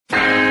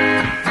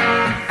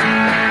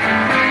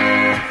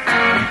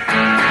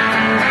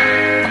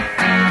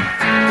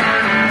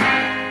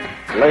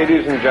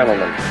Ladies and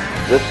gentlemen,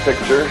 this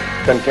picture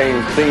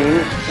contains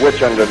scenes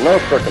which under no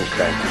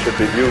circumstance should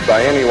be viewed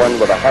by anyone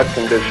with a heart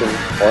condition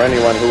or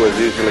anyone who is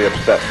easily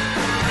upset.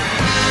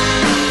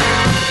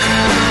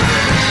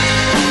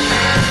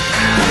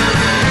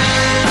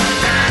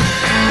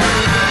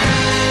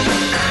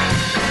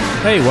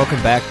 Hey,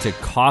 welcome back to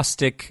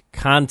Caustic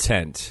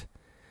Content.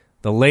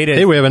 The latest.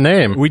 Hey, we have a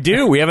name. We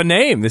do. We have a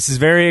name. This is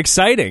very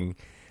exciting.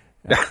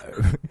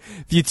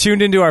 If you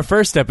tuned into our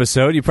first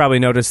episode, you probably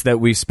noticed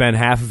that we spent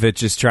half of it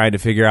just trying to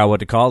figure out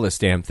what to call this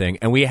damn thing.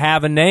 And we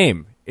have a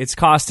name. It's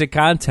Caustic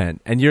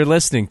Content, and you're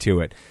listening to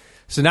it.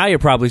 So now you're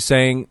probably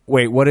saying,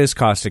 wait, what is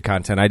Caustic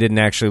Content? I didn't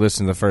actually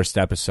listen to the first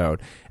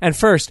episode. And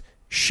first,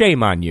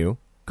 shame on you.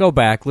 Go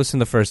back, listen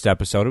to the first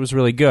episode. It was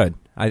really good.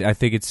 I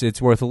think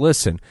it's worth a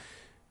listen.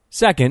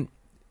 Second,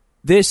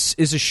 this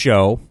is a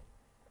show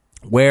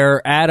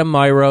where Adam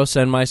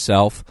Myros and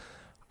myself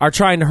are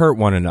trying to hurt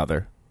one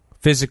another.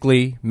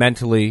 Physically,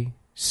 mentally,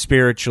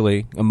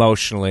 spiritually,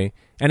 emotionally,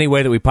 any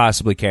way that we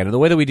possibly can. And the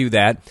way that we do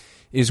that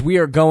is we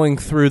are going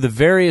through the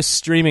various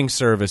streaming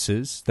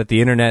services that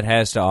the internet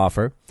has to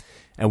offer,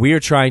 and we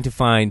are trying to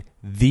find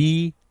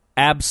the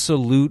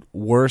absolute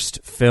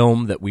worst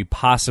film that we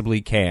possibly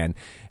can.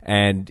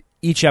 And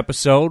each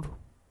episode,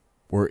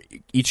 we're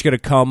each going to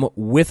come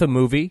with a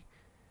movie.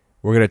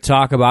 We're going to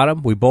talk about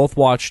them. We both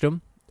watched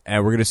them,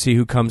 and we're going to see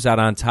who comes out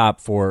on top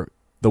for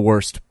the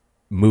worst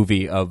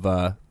movie of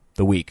the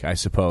week, I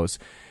suppose.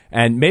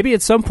 And maybe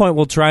at some point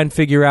we'll try and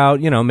figure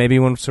out, maybe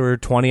once we're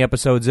 20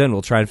 episodes in,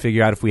 we'll try and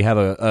figure out if we have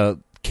a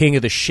king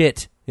of the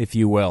shit, if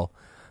you will,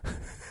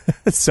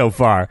 so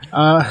far.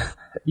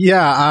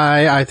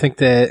 I think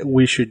that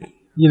we should,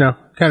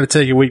 kind of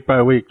take it week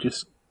by week,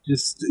 just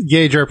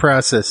gauge our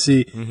process,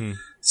 see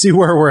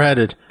where we're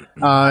headed.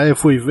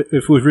 If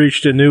we've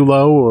reached a new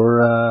low,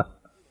 or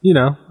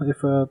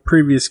if a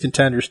previous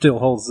contender still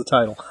holds the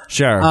title.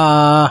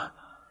 Sure.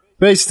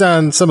 Based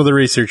on some of the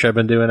research I've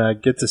been doing, I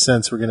get the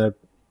sense we're going to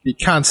be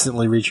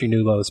constantly reaching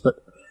new lows. But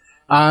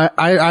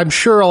I'm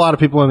sure a lot of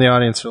people in the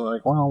audience are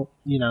like, well,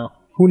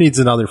 who needs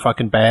another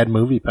fucking bad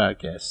movie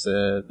podcast?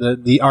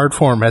 The art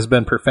form has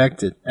been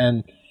perfected,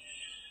 and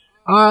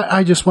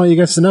I just want you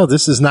guys to know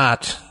this is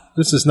not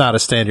a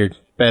standard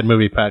bad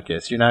movie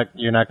podcast. You're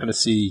not going to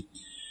see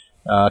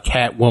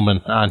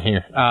Catwoman on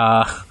here.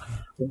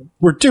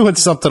 We're doing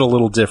something a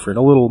little different,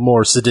 a little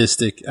more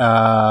sadistic.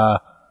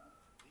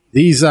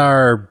 These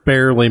are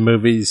barely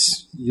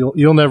movies.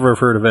 You'll never have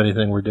heard of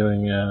anything we're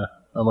doing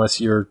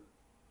unless you're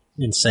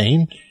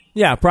insane.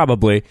 Yeah,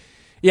 probably.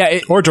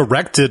 Yeah, or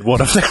directed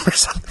one of them or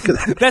something.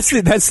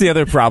 That's the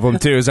other problem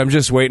too. Is I'm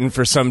just waiting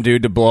for some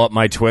dude to blow up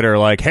my Twitter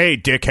like, "Hey,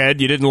 dickhead,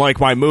 you didn't like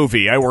my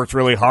movie. I worked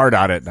really hard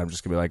on it." And I'm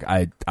just gonna be like,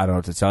 "I don't know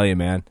what to tell you,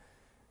 man."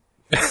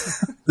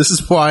 This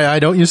is why I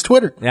don't use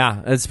Twitter.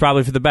 Yeah, it's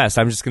probably for the best.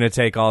 I'm just gonna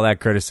take all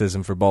that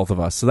criticism for both of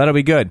us, so that'll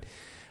be good.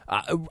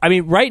 I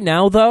mean, right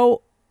now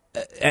though.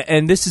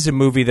 And this is a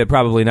movie that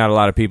probably not a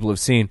lot of people have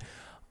seen.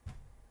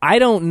 I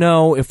don't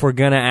know if we're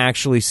going to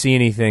actually see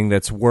anything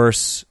that's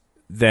worse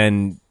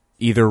than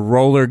either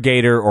Roller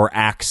Gator or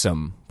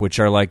Axum, which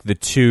are like the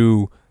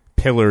two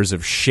pillars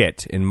of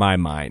shit in my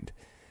mind.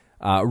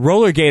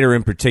 Roller Gator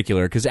in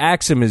particular, because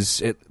Axum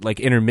is like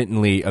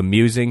intermittently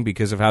amusing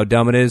because of how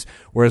dumb it is,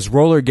 whereas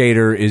Roller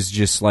Gator is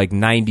just like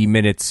 90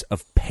 minutes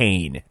of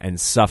pain and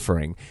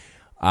suffering.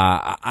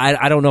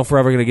 I don't know if we're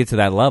ever going to get to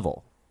that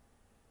level.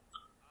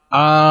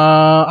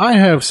 I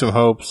have some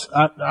hopes.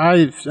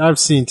 I've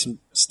seen some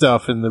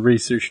stuff in the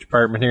research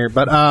department here,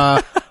 but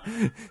I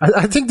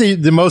think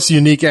the most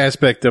unique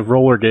aspect of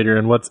Roller Gator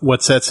and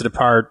what sets it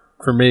apart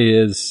for me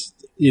is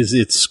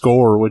its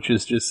score, which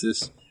is just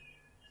this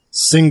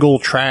single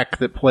track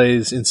that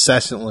plays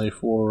incessantly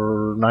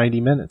for 90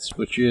 minutes,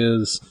 which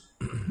is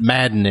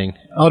maddening,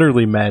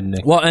 utterly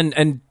maddening. Well,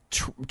 and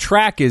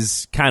track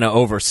is kind of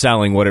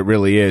overselling what it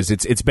really is.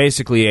 It's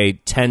basically a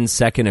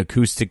 10-second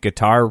acoustic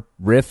guitar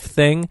riff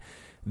thing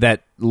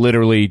that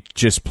literally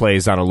just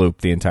plays on a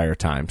loop the entire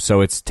time.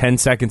 So it's 10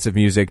 seconds of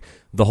music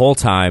the whole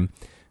time.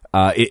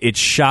 It's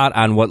shot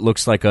on what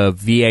looks like a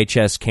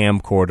VHS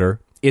camcorder.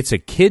 It's a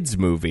kids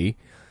movie,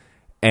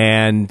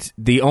 and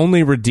the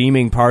only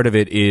redeeming part of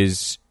it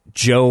is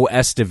Joe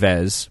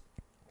Estevez,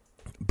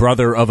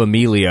 brother of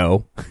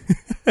Emilio.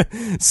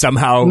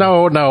 Somehow,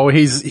 no,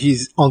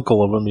 he's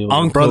uncle of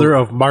Emilio, brother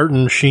of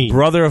Martin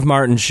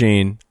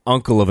Sheen,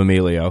 uncle of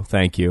Emilio.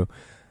 Thank you.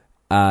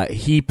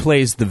 He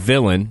plays the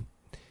villain,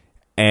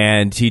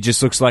 and he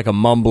just looks like a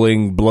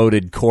mumbling,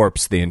 bloated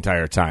corpse the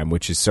entire time,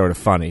 which is sort of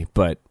funny.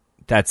 But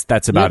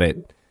that's about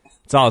it.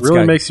 It's all. It's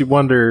really makes you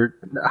wonder,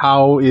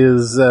 how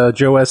is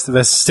Joe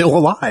Estevez still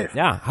alive?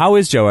 Yeah, how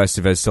is Joe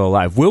Estevez still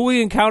alive? Will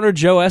we encounter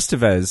Joe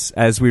Estevez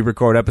as we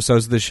record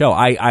episodes of the show?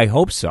 I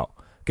hope so.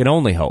 Can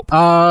only hope.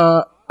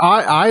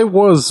 I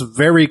was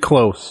very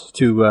close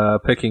to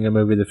picking a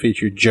movie that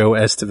featured Joe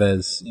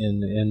Estevez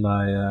in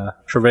my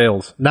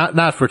travails.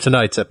 Not for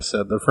tonight's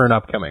episode, but for an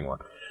upcoming one.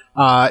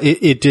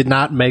 It did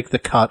not make the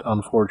cut,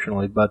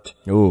 unfortunately. But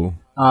ooh,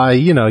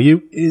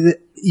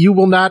 you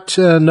will not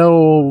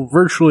know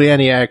virtually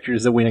any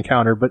actors that we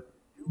encounter. But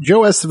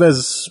Joe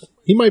Estevez,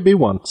 he might be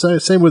one.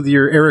 Same with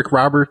your Eric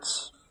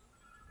Roberts.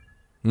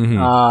 Mm-hmm.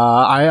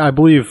 I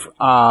believe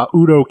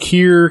Udo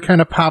Kier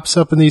kind of pops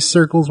up in these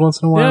circles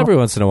once in a while. Yeah, every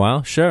once in a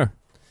while, sure.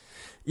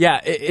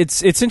 Yeah,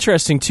 it's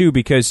interesting, too,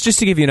 because just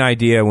to give you an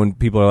idea, when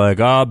people are like,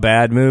 oh,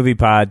 bad movie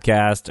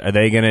podcast, are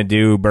they going to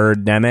do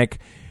Birdemic?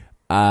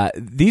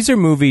 These are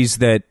movies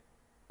that,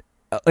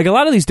 like, a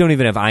lot of these don't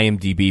even have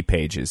IMDb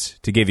pages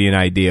to give you an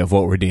idea of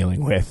what we're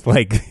dealing with.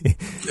 Like,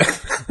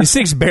 these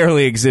things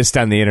barely exist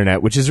on the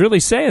internet, which is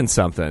really saying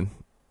something.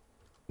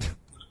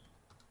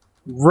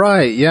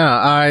 Right,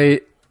 yeah.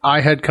 I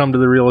had come to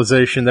the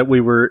realization that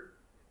we were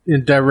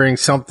endeavoring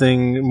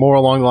something more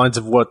along the lines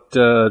of what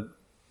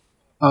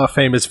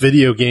famous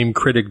video game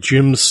critic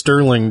Jim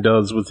Sterling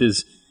does with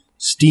his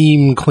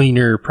Steam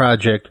Cleaner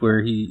project,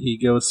 where he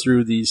goes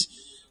through these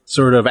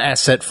sort of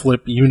asset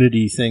flip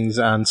Unity things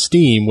on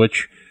Steam,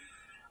 which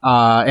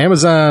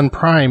Amazon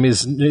Prime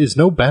is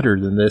no better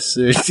than this.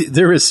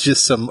 There is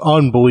just some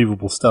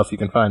unbelievable stuff you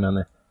can find on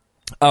there.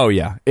 Oh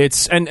yeah,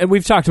 it's and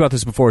we've talked about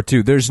this before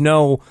too. There's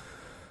no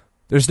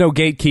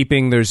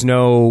gatekeeping. There's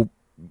no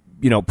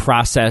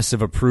process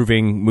of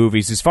approving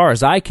movies, as far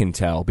as I can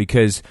tell,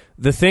 because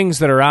the things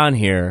that are on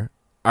here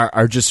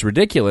are just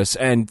ridiculous.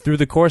 And through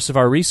the course of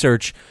our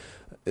research,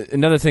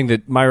 another thing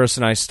that Myros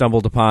and I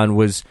stumbled upon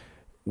was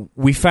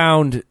we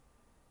found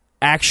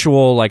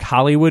actual like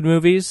Hollywood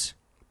movies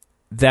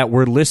that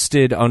were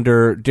listed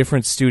under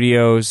different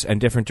studios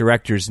and different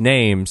directors'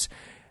 names,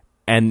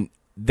 and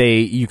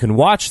you can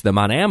watch them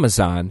on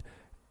Amazon,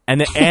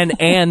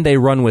 and they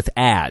run with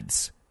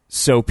ads.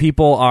 So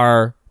people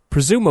are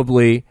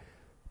presumably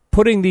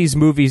putting these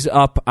movies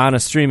up on a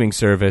streaming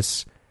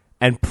service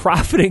and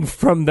profiting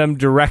from them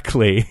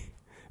directly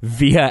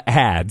via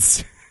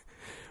ads,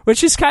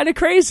 which is kind of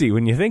crazy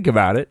when you think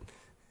about it.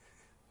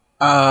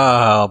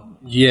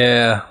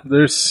 Yeah,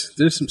 there's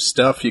some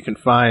stuff you can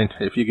find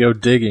if you go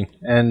digging,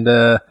 and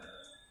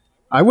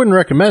I wouldn't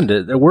recommend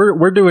it.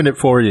 We're doing it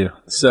for you,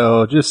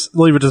 so just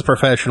leave it to the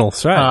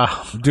professionals.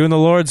 That's right. Doing the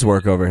Lord's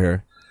work over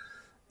here.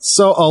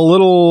 So a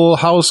little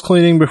house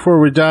cleaning before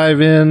we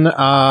dive in.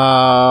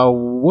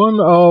 One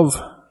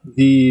of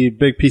the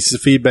big pieces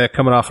of feedback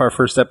coming off our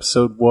first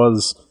episode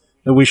was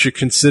that we should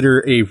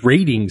consider a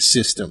rating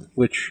system,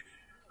 which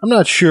I'm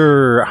not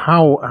sure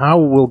how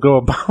we'll go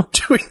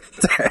about doing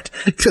that,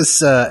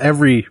 because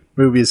every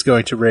movie is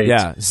going to rate.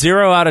 Yeah,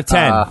 0 out of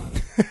 10.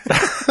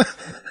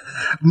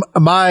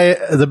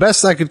 The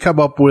best I could come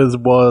up with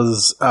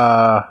was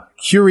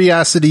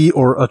curiosity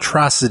or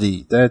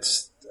atrocity.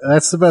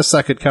 That's the best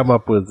I could come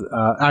up with.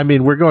 I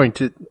mean, we're going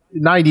to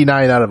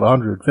 99 out of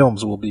 100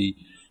 films will be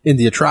in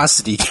the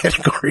atrocity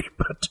category,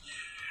 but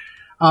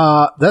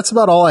that's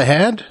about all I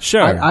had.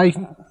 Sure. I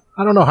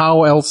don't know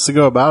how else to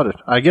go about it.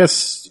 I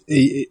guess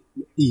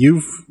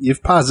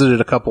you've posited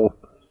a couple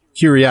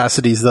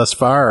curiosities thus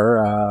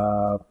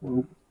far,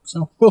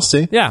 so we'll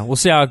see. Yeah, we'll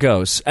see how it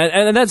goes,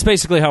 and that's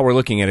basically how we're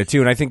looking at it too.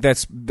 And I think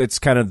that's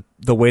kind of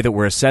the way that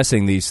we're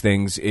assessing these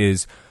things.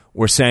 Is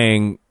we're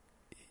saying,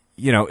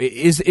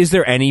 is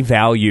there any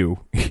value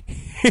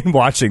in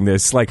watching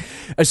this? Like,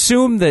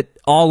 assume that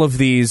all of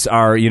these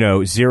are,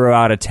 0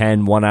 out of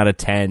 10, 1 out of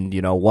 10,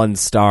 1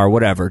 star,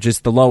 whatever,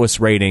 just the lowest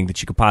rating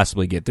that you could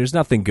possibly get. There's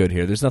nothing good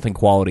here. There's nothing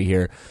quality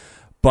here.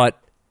 But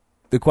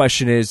the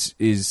question is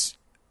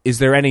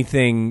there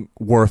anything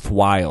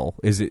worthwhile?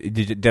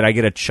 Did I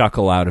get a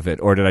chuckle out of it,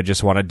 or did I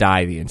just want to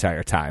die the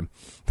entire time?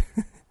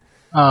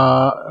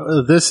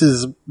 This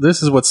is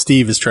what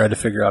Steve is trying to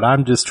figure out.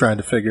 I'm just trying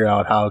to figure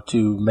out how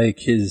to make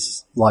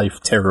his life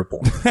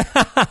terrible.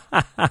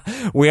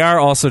 We are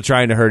also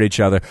trying to hurt each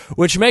other,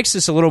 which makes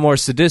this a little more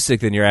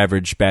sadistic than your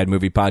average bad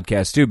movie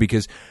podcast too,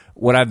 because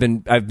what I've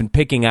been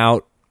picking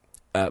out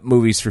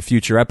movies for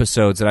future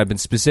episodes, and I've been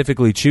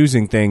specifically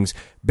choosing things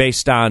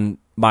based on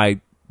my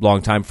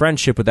longtime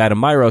friendship with Adam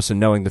Myros and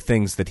knowing the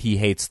things that he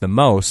hates the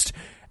most,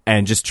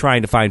 and just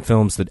trying to find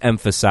films that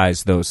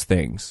emphasize those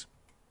things.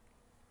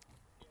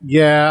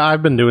 Yeah,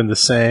 I've been doing the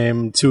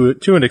same to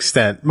an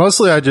extent.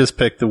 Mostly I just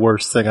picked the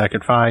worst thing I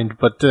could find,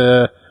 but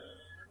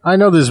I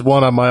know there's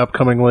one on my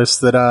upcoming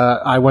list that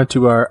I went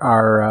to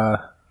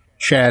our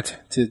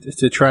chat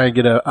to try and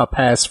get a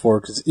pass for,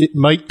 because it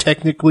might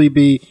technically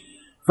be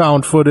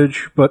found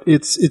footage, but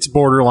it's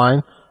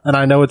borderline, and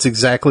I know it's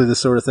exactly the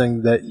sort of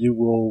thing that you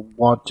will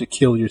want to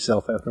kill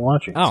yourself after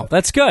watching. Oh,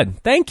 that's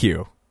good. Thank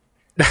you.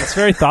 That's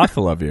very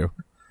thoughtful of you.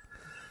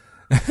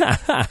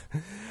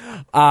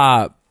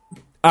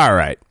 All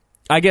right.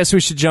 I guess we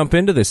should jump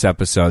into this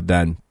episode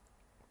then.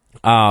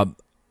 I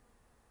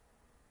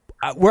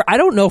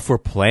don't know if we're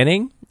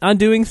planning on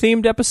doing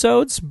themed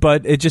episodes,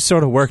 but it just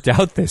sort of worked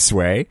out this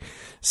way.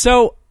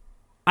 So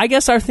I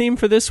guess our theme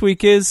for this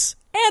week is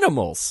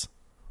animals,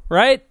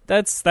 right?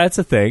 That's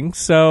a thing.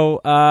 So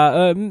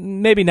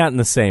maybe not in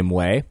the same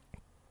way.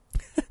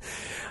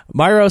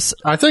 Myros,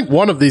 I think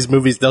one of these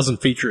movies doesn't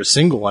feature a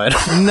single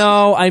animal.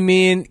 No, I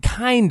mean,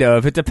 kind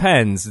of. It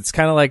depends. It's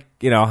kind of like,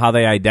 how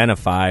they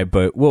identify,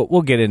 but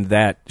we'll get into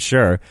that,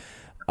 sure.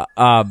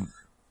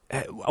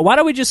 why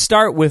don't we just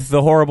start with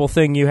the horrible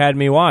thing you had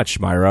me watch,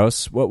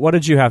 Myros? What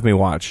did you have me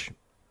watch?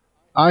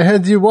 I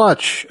had you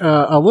watch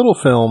a little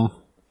film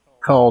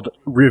called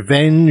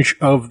Revenge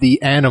of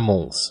the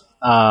Animals.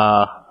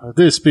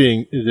 This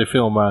being the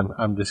film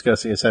I'm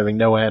discussing as having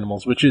no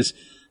animals, which is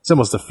it's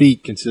almost a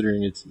feat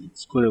considering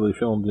it's clearly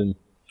filmed in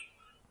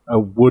a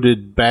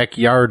wooded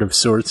backyard of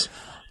sorts.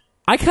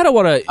 I kind of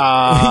want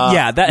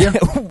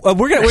to,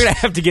 we're gonna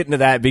have to get into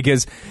that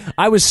because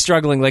I was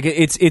struggling. Like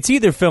it's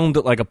either filmed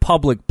at like a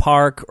public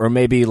park or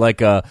maybe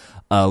like a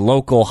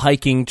local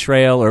hiking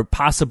trail or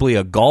possibly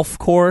a golf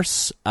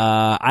course.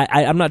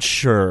 I'm not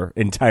sure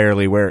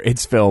entirely where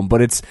it's filmed,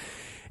 but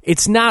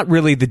it's not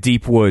really the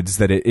deep woods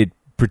that it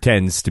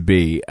pretends to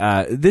be.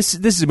 This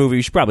is a movie.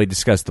 We should probably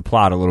discuss the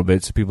plot a little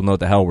bit so people know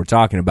what the hell we're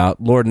talking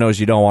about. Lord knows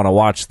you don't want to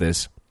watch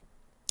this.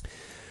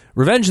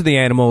 Revenge of the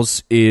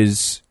Animals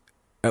is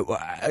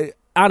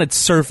on its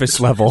surface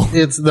level.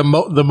 It's the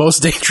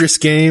most dangerous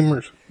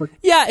game.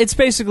 Yeah, it's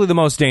basically the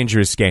most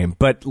dangerous game,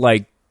 but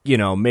like,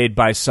 made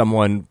by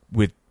someone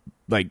with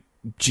like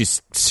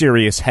just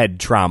serious head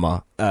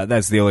trauma.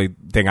 That's the only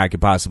thing I could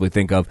possibly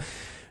think of.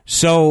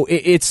 So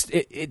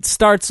it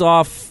starts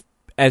off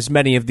as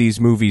many of these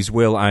movies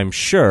will, I'm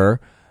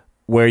sure,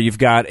 where you've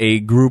got a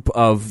group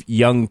of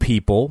young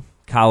people,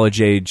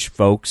 college-age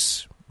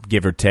folks,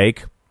 give or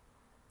take,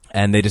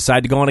 and they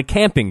decide to go on a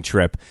camping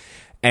trip.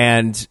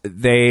 And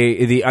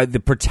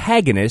the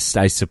protagonist,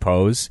 I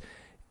suppose,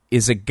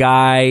 is a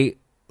guy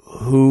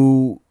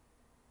who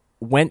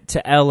went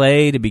to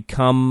L.A. to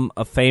become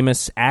a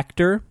famous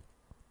actor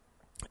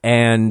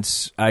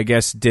and I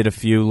guess did a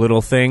few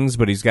little things,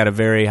 but he's got a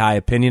very high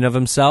opinion of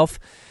himself.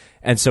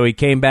 And so he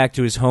came back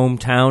to his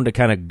hometown to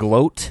kind of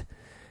gloat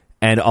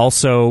and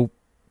also,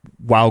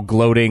 while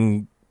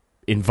gloating,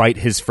 invite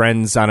his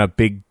friends on a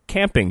big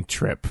camping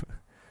trip.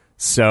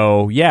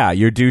 So, yeah,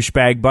 your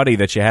douchebag buddy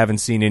that you haven't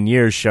seen in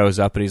years shows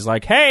up and he's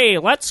like, hey,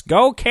 let's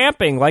go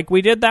camping like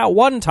we did that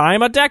one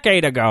time a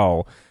decade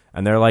ago.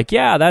 And they're like,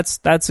 yeah,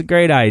 that's a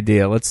great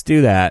idea. Let's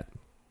do that.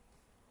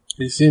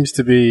 He seems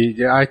to be,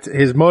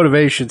 his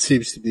motivation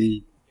seems to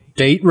be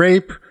date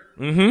rape.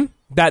 Mm-hmm.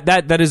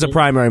 That is a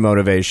primary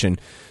motivation.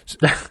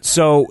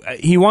 So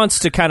he wants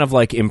to kind of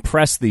like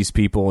impress these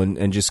people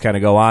and just kind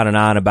of go on and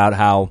on about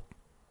how,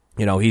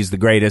 he's the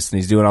greatest and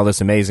he's doing all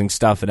this amazing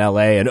stuff in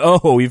L.A. And,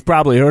 oh, you've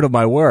probably heard of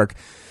my work.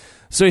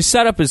 So he's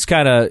set up as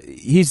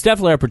he's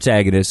definitely our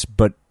protagonist,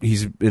 but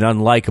he's an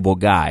unlikable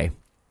guy.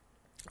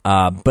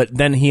 But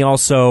then he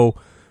also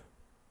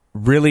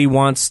really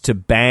wants to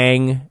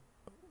bang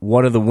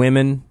one of the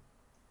women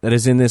that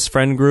is in this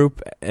friend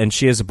group, and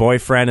she has a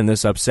boyfriend, and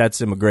this upsets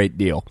him a great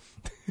deal.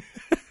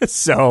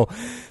 So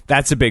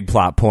that's a big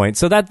plot point.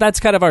 So that's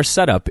kind of our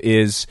setup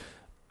is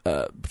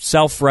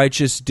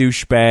self-righteous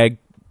douchebag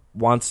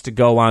wants to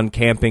go on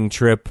camping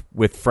trip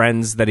with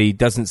friends that he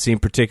doesn't seem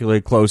particularly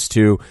close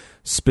to,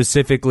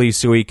 specifically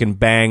so he can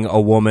bang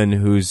a woman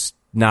who's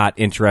not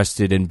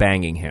interested in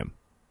banging him.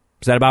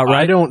 Is that about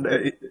right?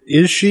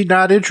 Is she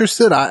not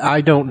interested?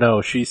 I don't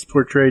know. She's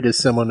portrayed as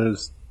someone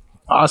who's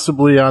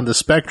possibly on the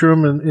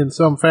spectrum in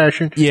some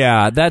fashion.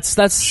 Yeah,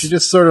 that's she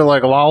just sort of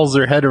like lolls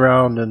her head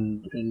around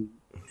and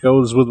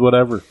goes with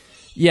whatever.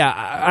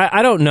 Yeah,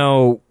 I don't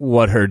know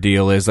what her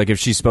deal is. Like if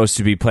she's supposed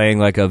to be playing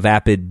like a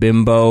vapid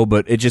bimbo,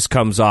 but it just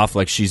comes off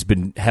like she's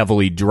been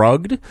heavily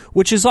drugged,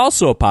 which is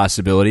also a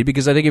possibility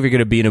because I think if you're going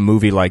to be in a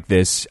movie like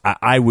this,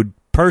 I would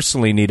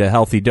personally need a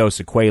healthy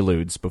dose of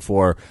Quaaludes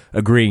before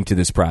agreeing to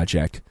this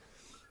project.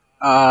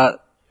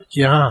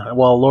 Yeah,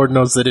 well, Lord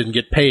knows they didn't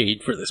get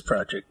paid for this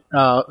project.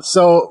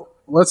 So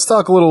let's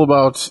talk a little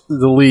about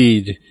the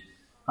lead.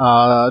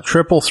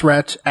 Triple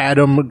threat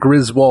Adam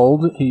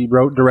Griswold. He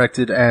wrote,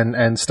 directed,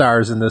 and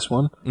stars in this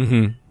one.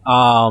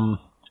 Mm-hmm.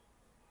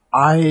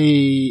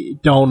 I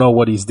don't know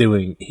what he's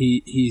doing.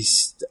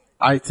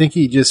 I think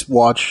he just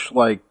watched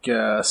like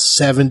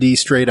 70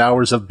 straight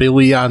hours of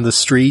Billy on the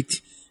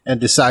Street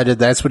and decided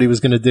that's what he was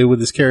going to do with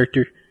his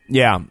character.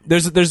 Yeah,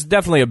 there's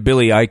definitely a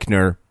Billy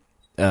Eichner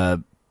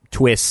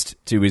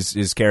twist to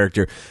his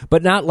character,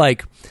 but not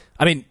like,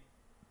 I mean,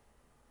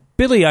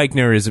 Billy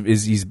Eichner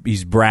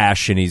he's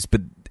brash and but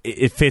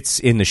it fits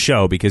in the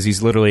show because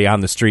he's literally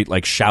on the street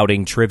like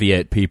shouting trivia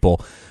at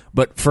people.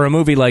 But for a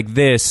movie like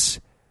this,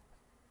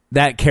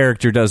 that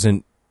character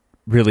doesn't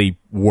really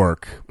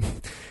work.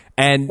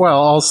 And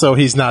well, also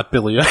he's not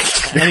Billy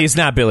Eichner. And he's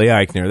not Billy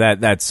Eichner.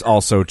 That's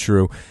also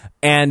true.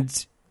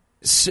 And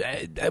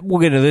we'll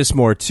get into this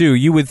more too.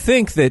 You would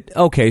think that,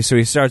 okay, so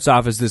he starts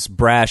off as this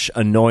brash,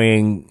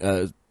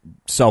 annoying,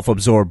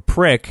 self-absorbed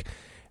prick,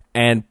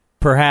 and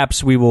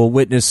perhaps we will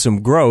witness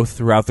some growth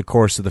throughout the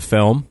course of the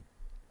film,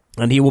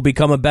 and he will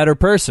become a better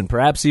person,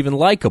 perhaps even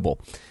likable.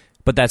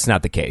 But that's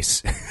not the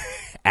case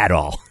at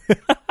all.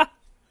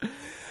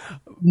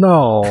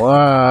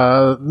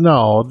 No.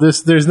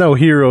 There's no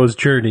hero's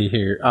journey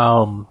here.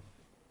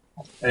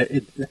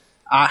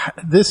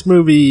 This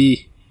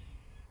movie,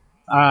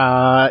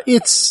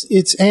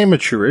 it's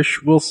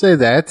amateurish. We'll say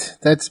that.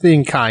 That's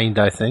being kind,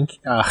 I think.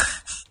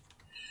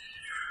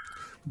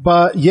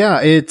 But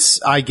yeah,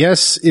 it's, I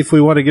guess if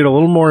we want to get a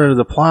little more into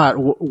the plot,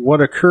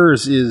 what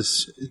occurs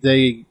is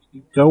they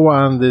go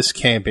on this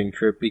camping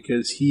trip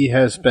because he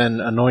has been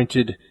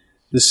anointed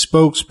the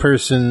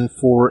spokesperson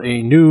for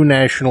a new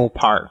national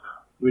park,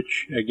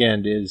 which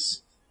again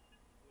is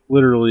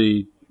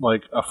literally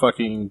like a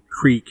fucking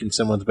creek in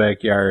someone's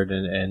backyard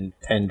and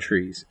 10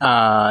 trees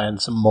and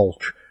some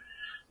mulch.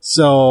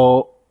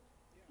 So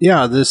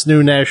yeah, this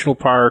new national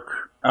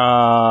park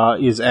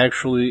is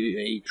actually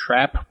a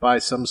trap by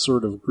some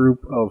sort of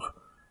group of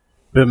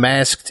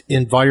bemasked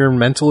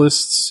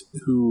environmentalists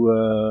who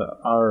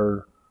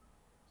are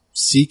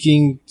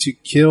seeking to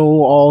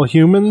kill all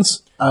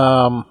humans.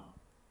 I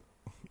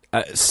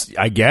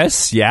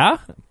guess, yeah.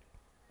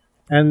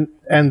 And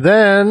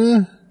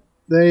then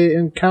they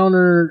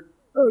encounter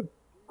a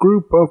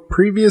group of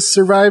previous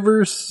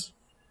survivors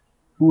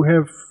who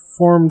have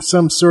formed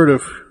some sort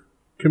of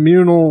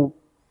communal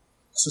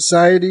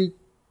society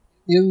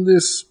in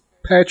this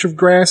patch of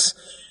grass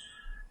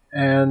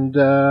and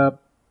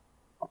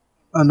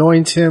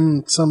anoint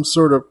him some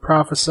sort of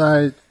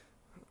prophesied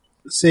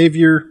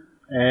savior,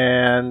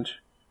 and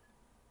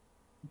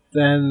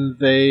then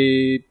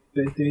they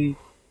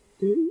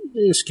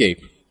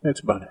escape. That's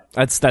about it.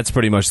 That's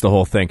pretty much the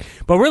whole thing.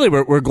 But really,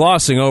 we're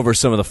glossing over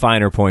some of the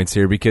finer points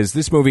here because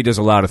this movie does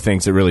a lot of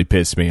things that really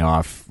piss me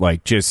off,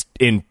 like just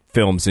in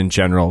films in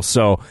general.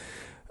 So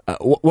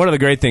one of the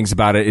great things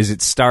about it is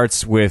it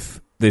starts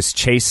with this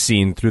chase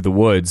scene through the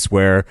woods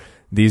where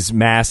these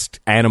masked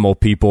animal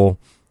people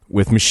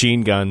with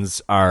machine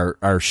guns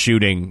are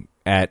shooting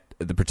at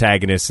the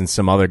protagonist and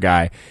some other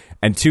guy.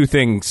 And two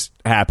things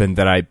happen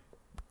that I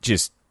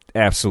just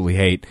absolutely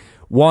hate.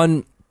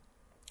 One,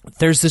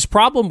 there's this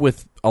problem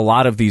with a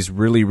lot of these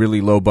really,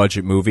 really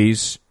low-budget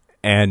movies,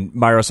 and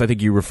Myros, I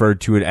think you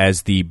referred to it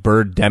as the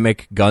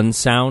Birdemic gun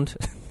sound.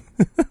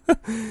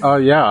 Oh,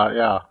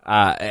 yeah.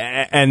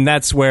 And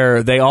that's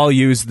where they all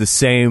use the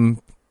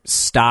same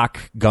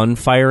stock gun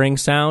firing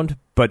sound,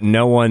 but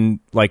no one,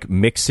 like,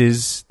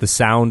 mixes the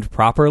sound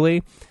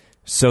properly.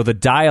 So the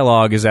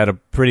dialogue is at a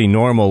pretty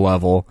normal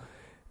level,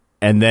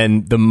 and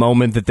then the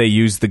moment that they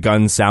use the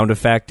gun sound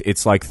effect,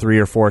 it's like 3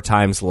 or 4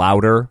 times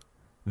louder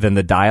than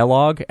the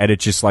dialogue, and it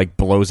just like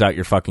blows out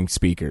your fucking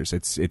speakers.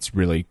 It's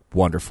really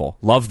wonderful.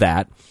 Love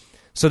that.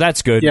 So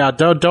that's good. Yeah,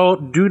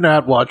 do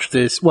not watch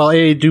this. Well,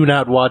 A, do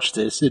not watch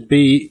this. And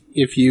B,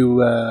 if you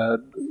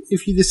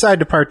decide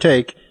to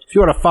partake, if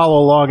you want to follow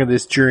along in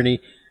this journey,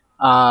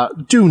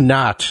 do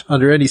not,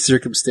 under any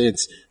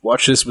circumstance,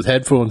 watch this with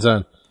headphones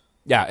on.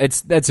 Yeah,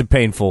 that's a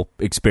painful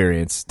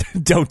experience.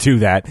 Don't do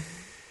that.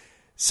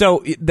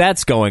 So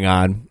that's going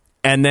on.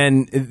 And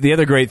then the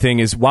other great thing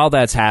is while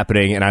that's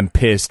happening, and I'm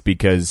pissed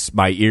because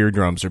my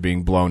eardrums are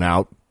being blown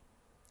out,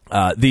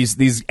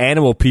 these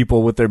animal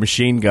people with their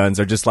machine guns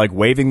are just like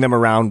waving them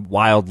around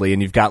wildly,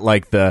 and you've got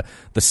like the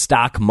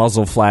stock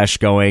muzzle flash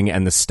going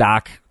and the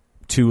stock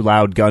too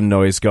loud gun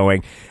noise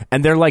going,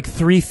 and they're like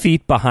 3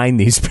 feet behind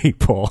these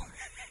people.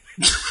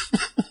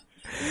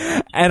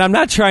 And I'm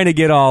not trying to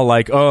get all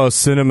like, oh,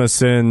 cinema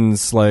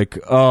sins, like,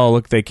 oh,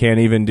 look, they can't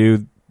even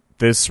do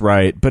this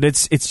right, but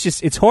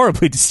it's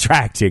horribly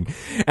distracting.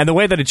 And the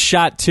way that it's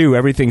shot too,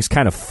 everything's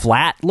kind of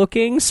flat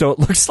looking, so it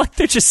looks like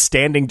they're just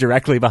standing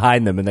directly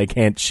behind them and they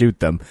can't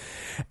shoot them.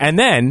 And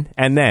then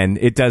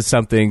it does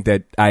something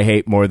that I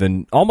hate more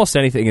than almost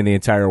anything in the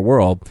entire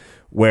world,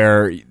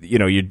 where you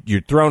know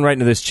you're thrown right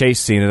into this chase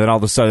scene, and then all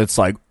of a sudden it's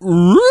like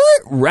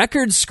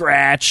record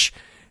scratch,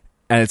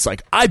 and it's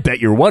like, I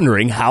bet you're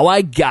wondering how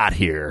I got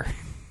here.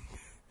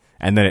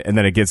 And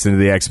then it gets into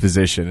the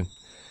exposition.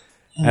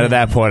 And at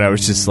that point, I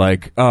was just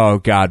like, oh,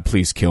 God,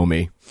 please kill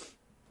me.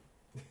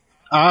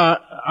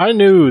 I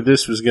knew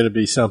this was going to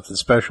be something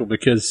special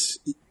because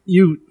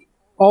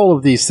all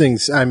of these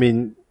things, I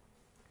mean,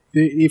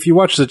 if you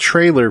watch the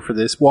trailer for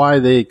this, why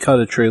they cut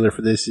a trailer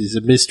for this is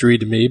a mystery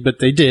to me, but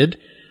they did.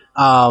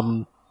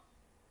 All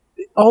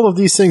of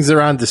these things are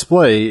on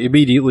display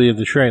immediately in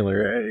the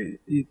trailer.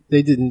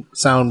 They didn't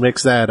sound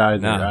mix that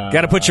either. No.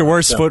 Got to put your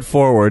worst foot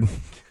forward.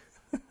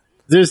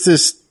 There's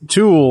this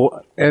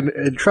tool,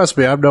 and trust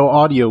me, I'm no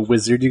audio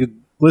wizard. You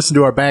can listen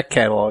to our back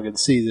catalog and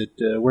see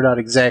that we're not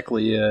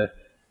exactly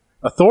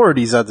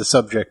authorities on the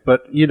subject.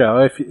 But, you know,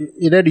 if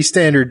in any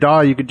standard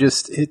DAW, you could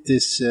just hit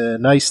this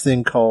nice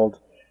thing called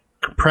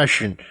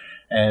compression,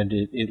 and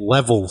it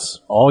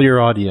levels all your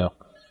audio.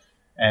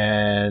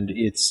 And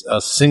it's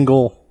a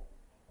single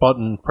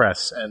button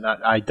press, and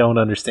I don't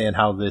understand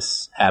how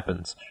this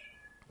happens.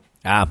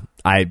 I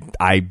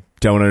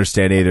don't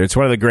understand either. It's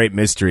one of the great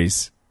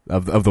mysteries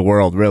of the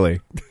world,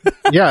 really.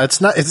 Yeah, it's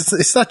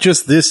not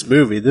just this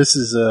movie. This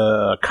is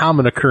a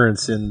common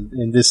occurrence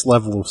in this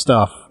level of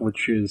stuff,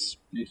 which is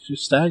it's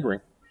just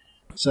staggering.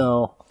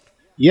 So,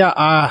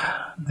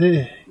 yeah,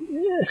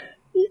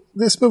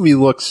 this movie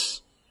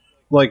looks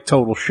like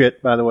total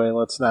shit. By the way,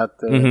 let's not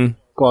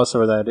gloss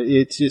over that.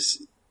 It's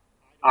just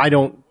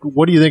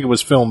what do you think it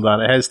was filmed on?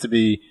 It has to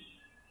be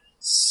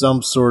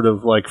some sort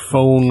of like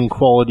phone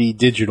quality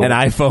digital. An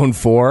iPhone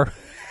 4.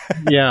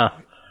 Yeah.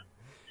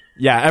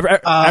 Yeah,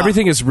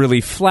 everything is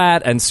really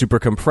flat and super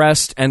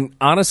compressed. And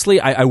honestly,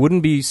 I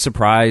wouldn't be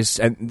surprised,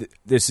 and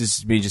this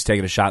is me just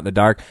taking a shot in the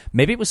dark,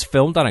 maybe it was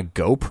filmed on a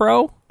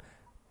GoPro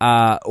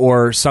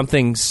or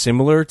something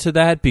similar to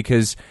that,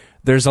 because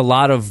there's a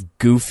lot of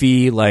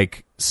goofy,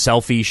 like,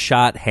 selfie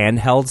shot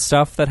handheld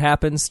stuff that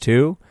happens,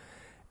 too.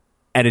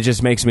 And it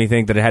just makes me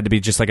think that it had to be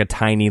just like a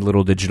tiny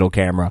little digital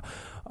camera.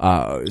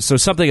 So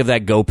something of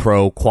that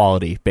GoPro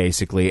quality,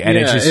 basically. And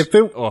Yeah, it just...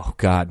 oh,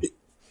 God.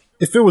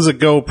 If it was a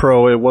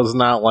GoPro, it was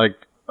not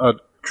like a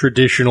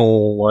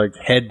traditional, like,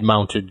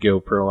 head-mounted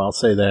GoPro. I'll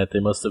say that. They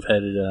must have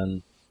had it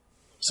on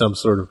some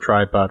sort of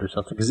tripod or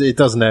something, because it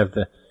doesn't have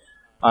the...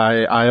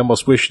 I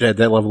almost wish it had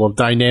that level of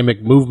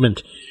dynamic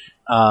movement.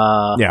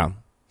 Yeah.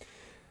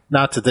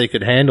 Not that they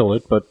could handle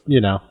it, but,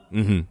 you know.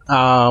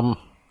 Mm-hmm.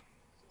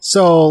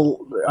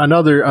 So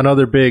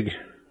another big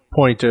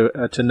point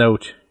to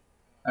note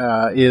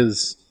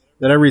is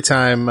that every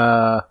time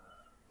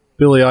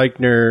Billy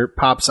Eichner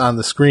pops on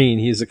the screen,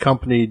 he's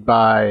accompanied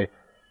by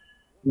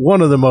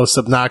one of the most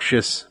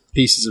obnoxious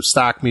pieces of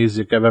stock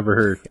music I've ever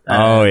heard.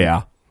 Oh,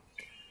 yeah.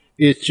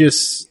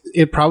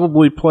 It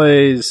probably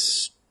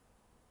plays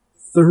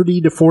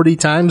 30 to 40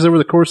 times over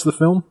the course of the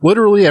film.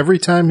 Literally every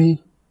time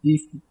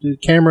the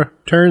camera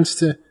turns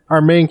to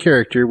our main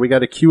character, we got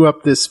to cue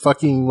up this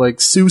fucking, like,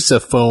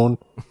 sousaphone.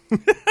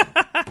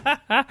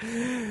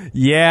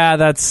 Yeah,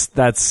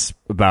 that's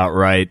about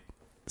right.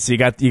 So you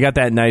got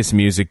that nice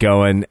music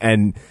going,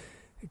 and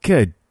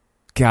good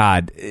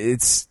God,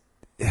 it's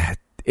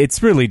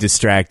really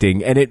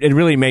distracting, and it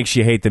really makes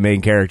you hate the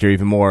main character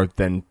even more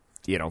than,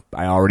 you know,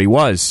 I already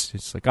was.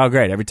 It's like, oh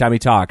great, every time he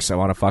talks, I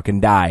want to fucking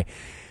die.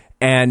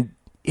 And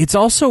it's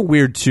also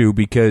weird too,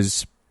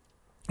 because,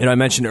 you know, I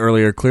mentioned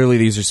earlier, clearly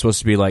these are supposed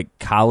to be like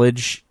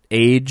college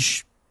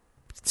age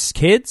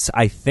kids,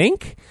 I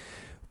think,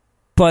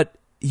 but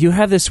you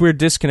have this weird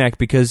disconnect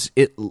because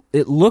it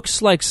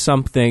looks like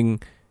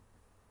something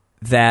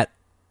that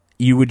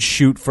you would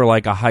shoot for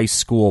like a high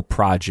school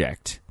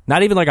project,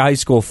 not even like a high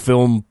school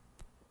film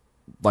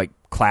like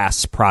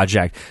class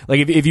project.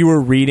 Like if you were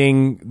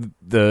reading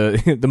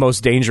the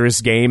Most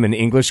Dangerous Game in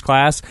English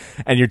class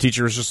and your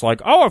teacher was just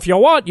like, oh, if you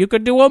want, you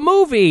could do a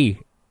movie,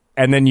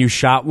 and then you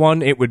shot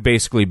one, it would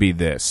basically be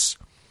this.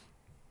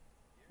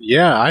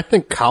 Yeah, I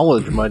think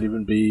college might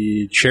even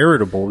be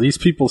charitable. These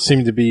people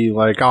seem to be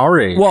like our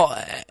age. Well,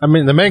 I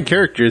mean, the main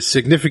character is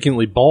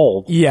significantly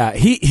bald. yeah,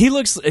 he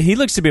looks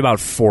to be about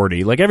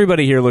 40. Like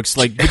everybody here looks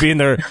like to be in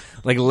their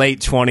like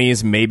late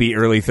 20s, maybe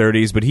early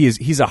 30s, but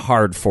he's a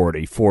hard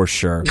 40 for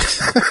sure.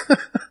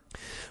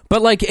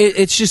 But like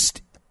it's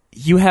just,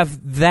 you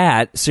have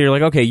that, so you're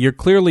like, okay, you're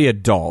clearly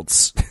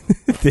adults.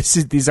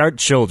 These aren't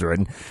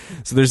children,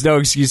 so there's no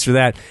excuse for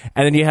that.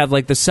 And then you have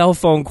like the cell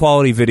phone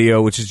quality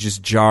video, which is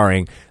just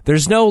jarring.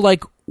 There's no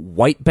like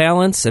white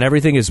balance, and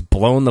everything is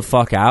blown the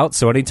fuck out.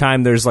 So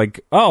anytime there's like,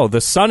 oh,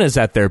 the sun is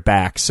at their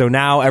back, so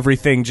now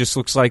everything just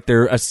looks like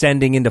they're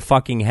ascending into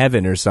fucking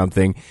heaven or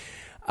something.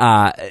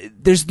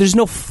 There's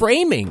no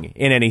framing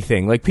in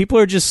anything. Like people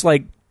are just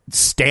like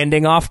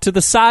standing off to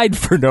the side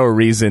for no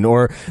reason,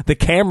 or the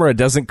camera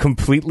doesn't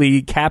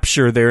completely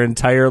capture their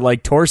entire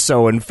like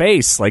torso and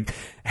face. Like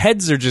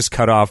heads are just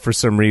cut off for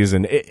some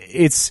reason.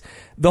 It's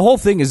the whole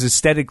thing is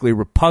aesthetically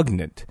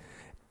repugnant.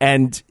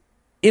 And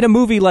in a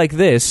movie like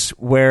this,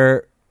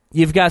 where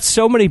you've got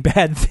so many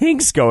bad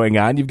things going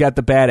on, you've got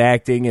the bad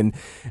acting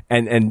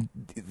and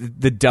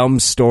the dumb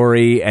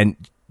story, and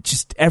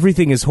just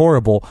everything is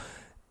horrible.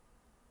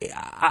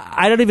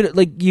 I don't even,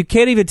 like, you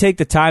can't even take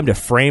the time to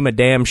frame a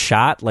damn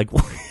shot. Like,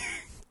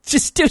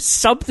 just do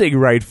something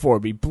right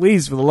for me,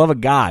 please, for the love of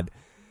God.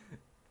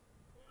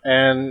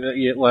 And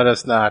yet let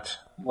us not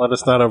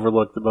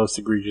overlook the most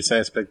egregious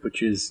aspect,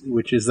 which is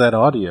that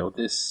audio.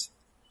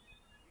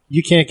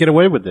 You can't get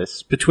away with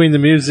this. Between the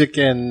music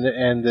and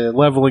the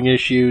leveling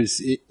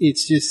issues,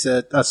 it's just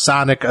a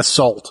sonic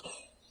assault.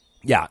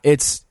 Yeah,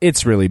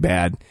 it's really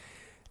bad.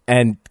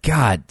 And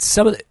God,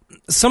 some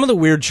of the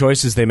weird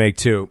choices they make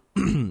too.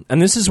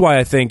 And this is why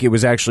I think it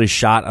was actually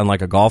shot on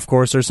like a golf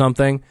course or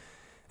something.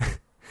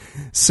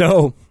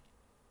 So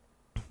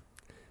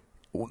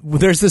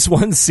there's this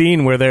one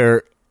scene where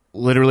they're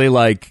literally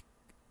like,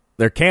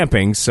 they're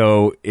camping,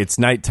 so it's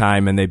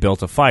nighttime and they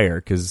built a fire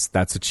because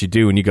that's what you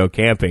do when you go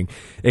camping.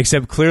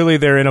 Except clearly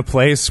they're in a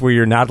place where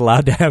you're not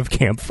allowed to have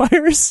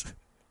campfires.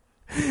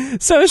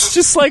 So it's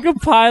just like a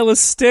pile of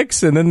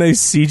sticks, and then they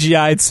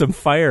CGI'd some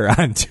fire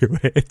onto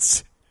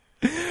it.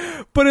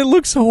 But it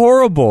looks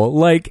horrible.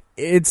 Like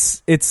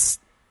it's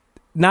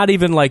not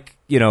even like,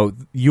 you know,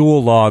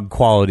 Yule log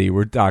quality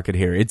we're talking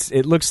here.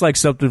 It looks like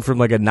something from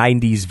like a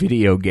 90s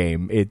video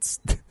game. It's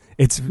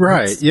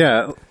right,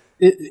 yeah.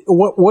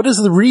 What is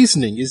the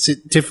reasoning? Is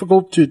it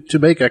difficult to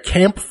make a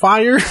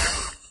campfire?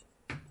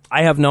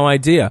 I have no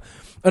idea.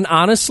 And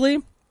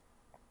honestly,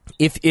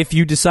 if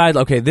you decide,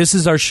 okay, this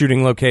is our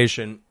shooting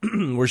location,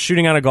 we're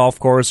shooting on a golf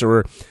course, or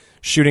we're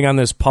shooting on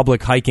this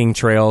public hiking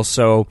trail,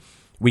 so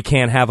we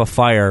can't have a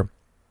fire.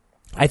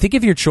 I think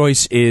if your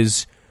choice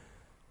is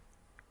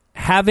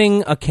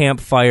having a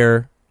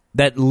campfire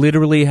that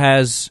literally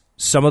has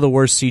some of the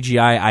worst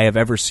CGI I have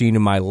ever seen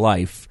in my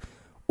life,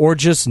 or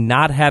just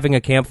not having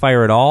a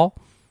campfire at all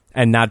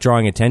and not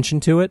drawing attention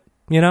to it,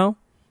 you know?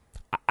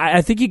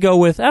 I think you go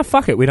with,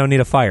 fuck it, we don't need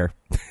a fire.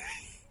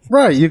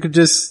 Right, you could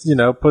just,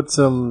 put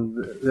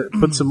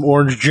some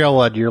orange gel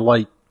on your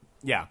light.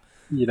 Yeah.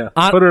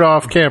 Put it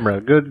off camera.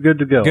 Good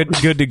to go.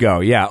 Good to go.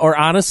 Yeah. Or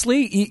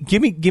honestly,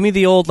 give me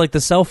the old, like,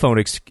 the cell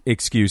phone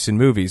excuse in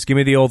movies. Give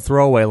me the old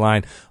throwaway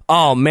line.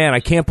 Oh man, I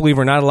can't believe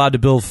we're not allowed to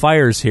build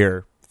fires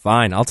here.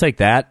 Fine, I'll take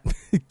that.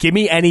 Give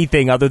me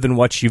anything other than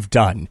what you've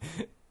done.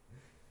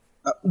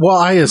 Well,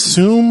 I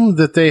assume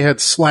that they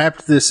had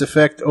slapped this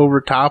effect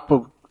over top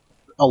of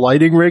a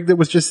lighting rig that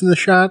was just in the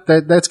shot.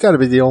 That's got to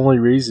be the only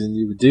reason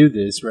you would do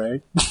this,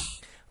 right?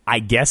 I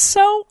guess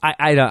so.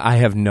 I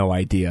have no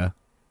idea.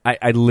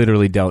 I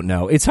literally don't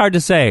know. It's hard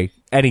to say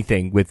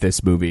anything with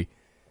this movie.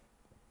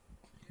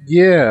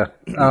 Yeah.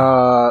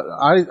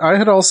 I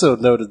had also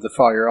noted the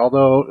fire,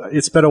 although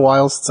it's been a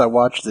while since I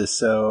watched this,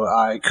 so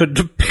I couldn't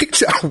have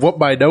picked out what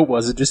my note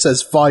was. It just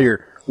says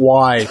fire.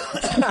 Why?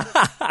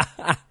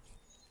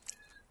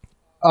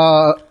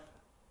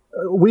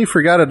 We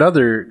forgot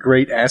another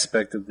great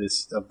aspect of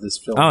this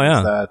film. Oh,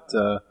 yeah.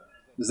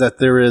 Is that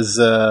there is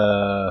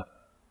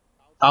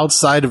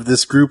outside of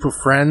this group of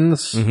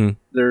friends,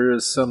 there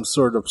is some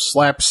sort of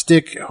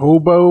slapstick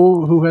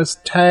hobo who has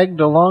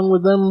tagged along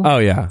with them. Oh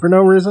yeah, for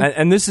no reason.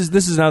 And this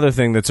is another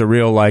thing that's a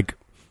real, like,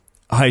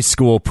 high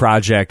school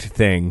project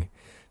thing.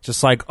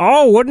 Just like,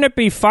 oh, wouldn't it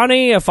be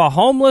funny if a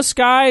homeless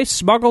guy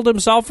smuggled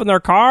himself in their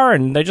car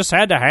and they just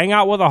had to hang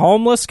out with a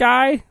homeless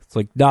guy? It's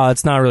like, no,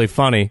 it's not really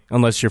funny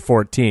unless you're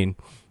 14,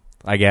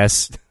 I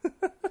guess.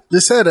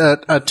 This had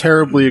a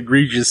terribly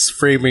egregious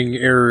framing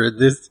error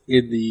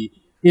in the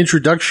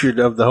introduction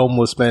of the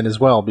homeless man as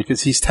well,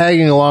 because he's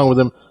tagging along with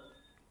him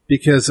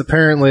because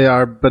apparently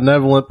our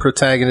benevolent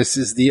protagonist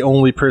is the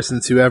only person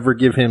to ever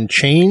give him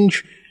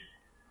change.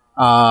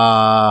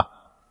 And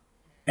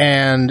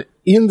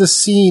in the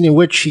scene in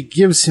which he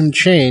gives him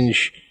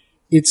change,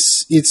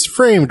 it's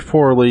framed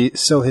poorly,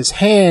 so his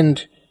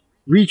hand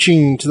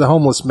reaching to the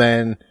homeless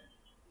man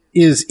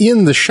is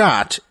in the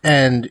shot,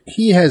 and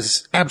he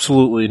has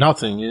absolutely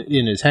nothing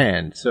in his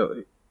hand.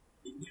 So,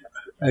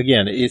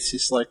 again, it's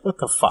just like, what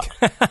the fuck?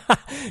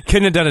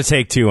 Couldn't have done a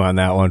take two on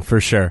that one, for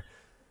sure.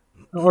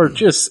 Or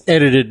just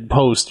edited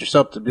post or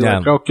something. Be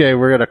like, okay,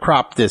 we're going to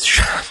crop this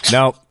shot.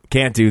 No,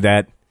 can't do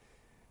that.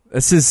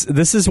 This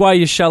is why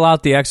you shell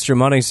out the extra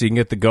money so you can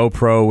get the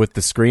GoPro with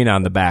the screen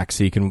on the back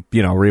so you can,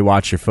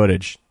 rewatch your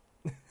footage.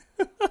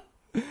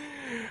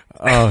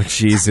 Oh,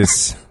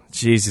 Jesus.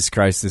 Jesus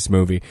Christ, this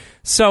movie.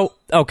 So,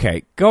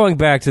 okay, going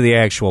back to the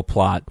actual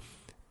plot.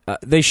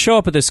 They show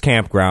up at this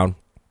campground,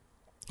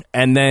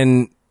 and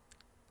then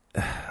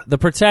the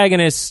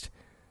protagonist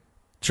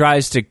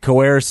tries to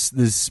coerce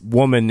this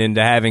woman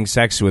into having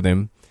sex with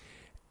him.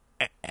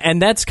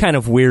 And that's kind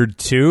of weird,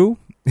 too,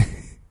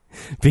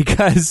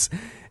 because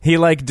he,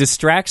 like,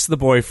 distracts the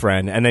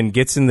boyfriend and then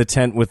gets in the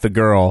tent with the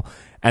girl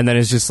and then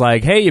is just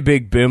like, hey, you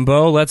big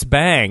bimbo, let's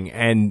bang.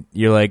 And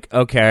you're like,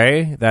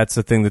 okay, that's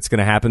the thing that's going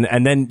to happen.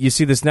 And then you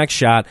see this next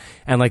shot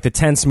and, like, the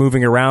tent's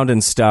moving around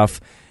and stuff,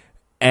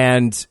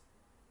 and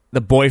the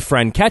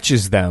boyfriend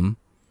catches them,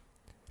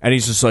 and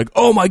he's just like,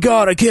 oh, my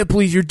God, I can't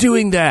believe you're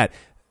doing that.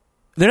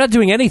 They're not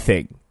doing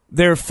anything.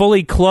 They're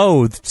fully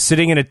clothed,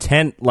 sitting in a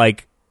tent,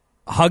 like,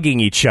 hugging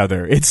each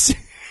other. It's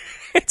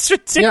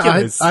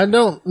ridiculous. Yeah, I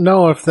don't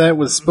know if that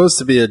was supposed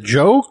to be a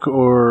joke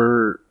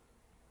or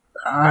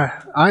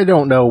I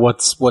don't know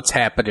what's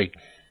happening.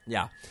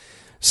 Yeah.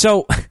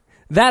 So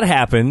that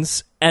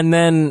happens, and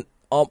then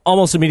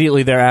almost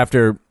immediately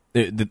thereafter,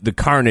 the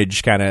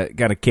carnage kind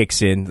of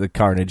kicks in. The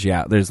carnage,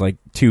 yeah. There's like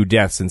 2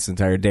 deaths in this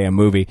entire damn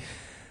movie.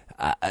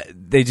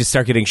 They just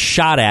start getting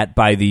shot at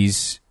by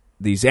these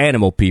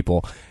animal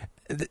people.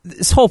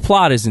 This whole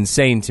plot is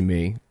insane to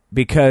me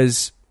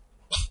because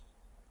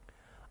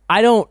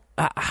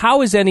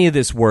how is any of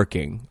this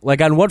working? Like,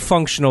 on what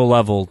functional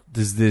level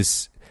does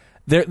this...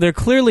 They're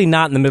clearly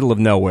not in the middle of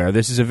nowhere.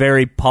 This is a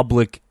very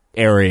public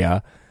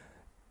area.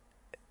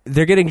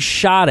 They're getting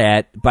shot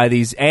at by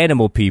these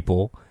animal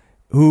people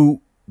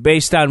who,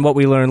 based on what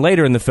we learn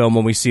later in the film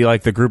when we see,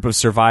 like, the group of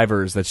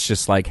survivors that's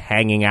just, like,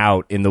 hanging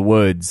out in the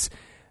woods,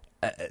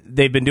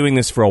 they've been doing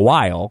this for a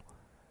while,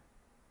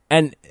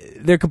 and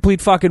they're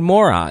complete fucking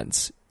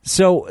morons.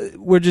 So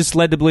we're just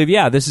led to believe,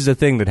 yeah, this is a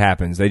thing that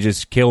happens. They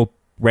just kill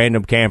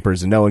random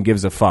campers and no one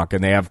gives a fuck,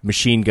 and they have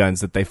machine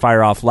guns that they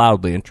fire off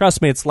loudly, and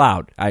trust me, it's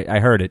loud. I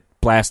heard it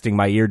blasting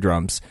my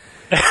eardrums.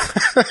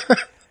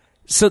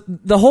 So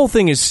the whole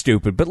thing is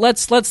stupid, but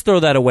let's throw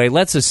that away.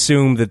 Let's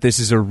assume that this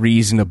is a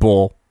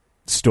reasonable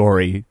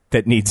story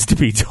that needs to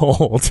be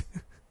told.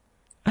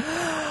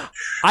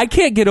 I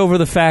can't get over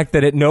the fact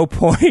that at no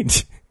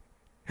point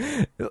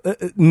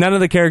none of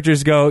the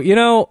characters go,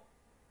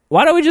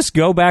 why don't we just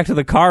go back to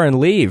the car and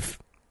leave?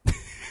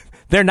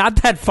 They're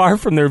not that far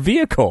from their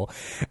vehicle.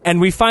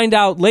 And we find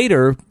out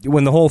later,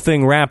 when the whole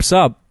thing wraps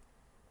up,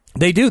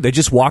 they do. They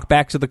just walk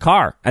back to the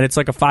car. And it's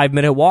like a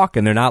 5-minute walk,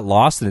 and they're not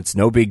lost, and it's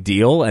no big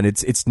deal, and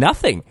it's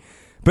nothing.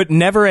 But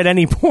never at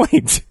any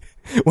point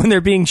when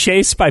they're being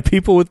chased by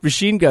people with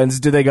machine guns,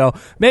 do they go,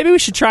 maybe we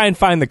should try and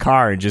find the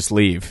car and just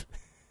leave?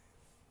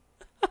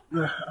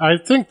 I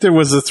think there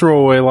was a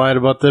throwaway line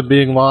about them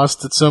being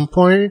lost at some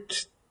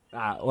point.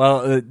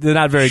 They're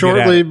not very good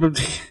at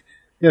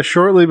it.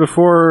 Shortly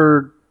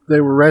before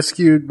they were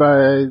rescued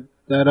by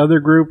that other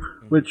group,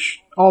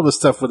 which all the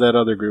stuff with that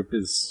other group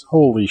is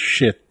holy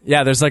shit.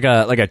 Yeah, there's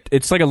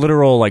it's like a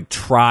literal like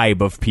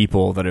tribe of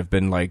people that have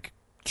been like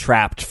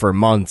trapped for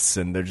months,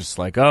 and they're just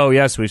like, oh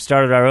yes, we've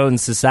started our own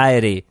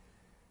society.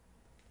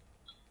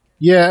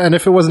 Yeah, and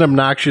if it wasn't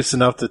obnoxious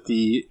enough that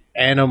the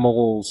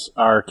animals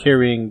are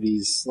carrying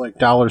these like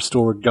dollar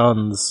store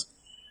guns,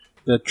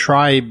 the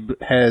tribe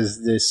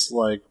has this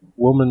like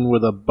woman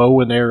with a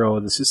bow and arrow,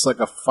 and it's just like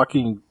a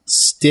fucking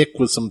stick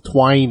with some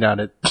twine on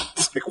it.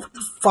 It's like, what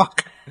the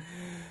fuck?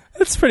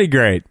 It's pretty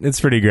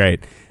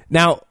great.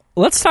 Now,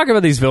 let's talk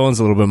about these villains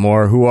a little bit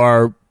more, who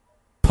are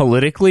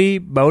politically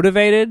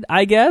motivated,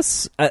 I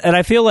guess. And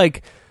I feel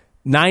like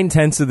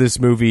 9/10 of this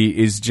movie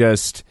is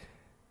just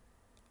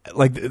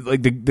like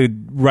the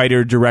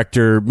writer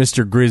director,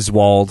 Mr.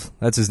 Griswold.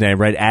 That's his name,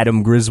 right?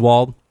 Adam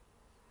Griswold.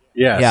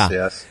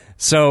 Yes.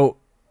 So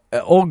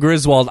old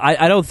Griswold,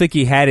 I don't think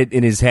he had it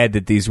in his head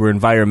that these were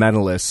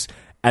environmentalists.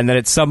 And then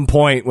at some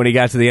point when he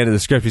got to the end of the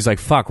script, he's like,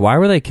 fuck, why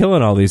were they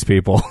killing all these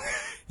people?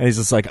 And he's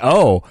just like,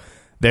 oh,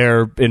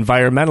 they're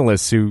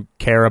environmentalists who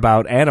care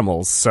about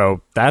animals,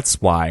 so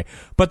that's why.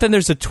 But then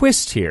there's a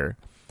twist here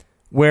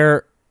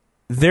where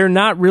they're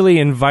not really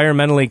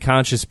environmentally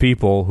conscious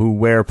people who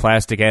wear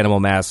plastic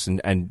animal masks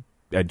and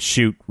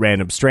shoot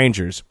random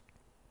strangers.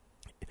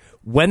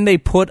 When they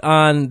put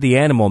on the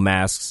animal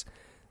masks,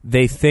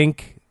 they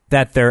think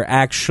that they're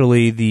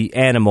actually the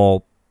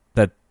animal,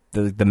 that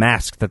the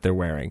mask that they're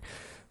wearing.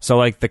 So,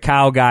 like, the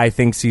cow guy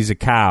thinks he's a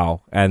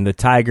cow, and the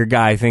tiger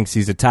guy thinks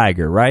he's a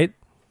tiger, right?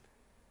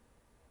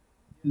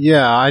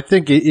 Yeah, I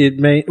think it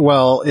may...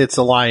 Well, it's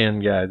a lion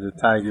guy. The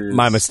tiger is...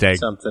 My mistake.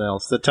 Something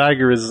else. The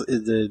tiger is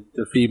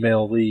the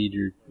female lead,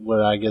 or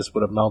what I guess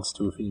what amounts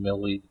to a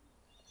female lead.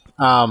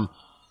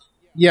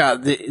 Yeah,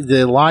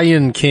 the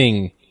Lion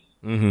King,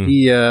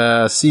 he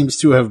seems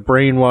to have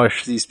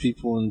brainwashed these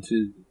people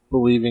into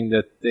believing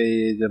that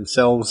they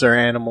themselves are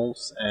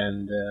animals,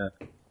 and...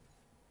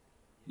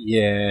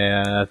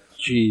 Yeah,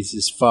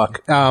 Jesus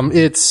fuck.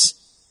 It's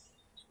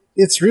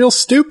real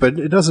stupid.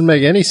 It doesn't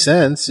make any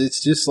sense.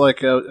 It's just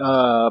like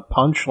a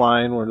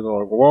punchline where they're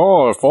like,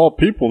 well, if all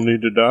people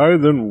need to die,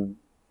 then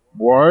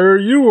why are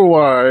you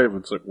alive?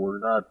 It's like, we're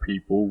not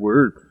people,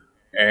 we're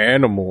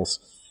animals.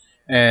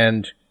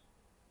 And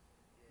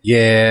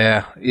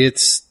yeah, it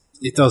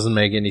doesn't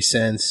make any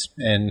sense,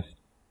 and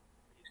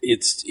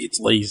it's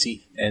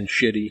lazy and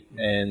shitty,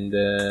 and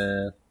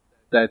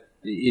that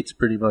it's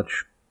pretty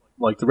much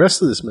like the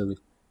rest of this movie.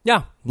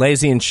 Yeah,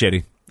 lazy and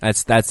shitty.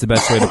 That's the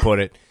best way to put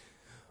it.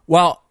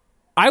 Well,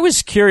 I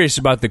was curious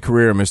about the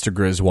career of Mr.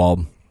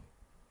 Griswold.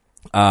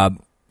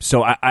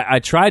 So I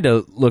tried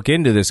to look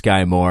into this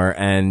guy more,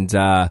 and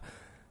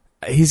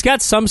he's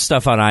got some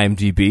stuff on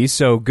IMDb,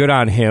 so good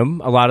on him.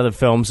 A lot of the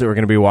films that we're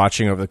going to be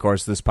watching over the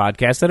course of this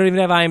podcast, they don't even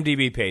have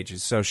IMDb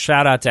pages, so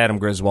shout out to Adam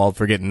Griswold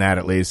for getting that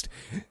at least.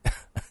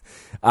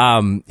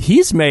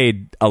 He's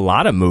made a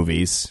lot of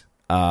movies.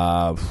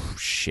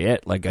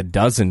 Like a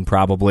dozen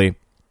probably,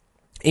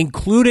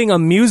 including a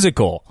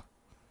musical.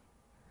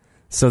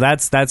 So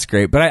that's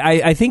great. But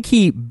I think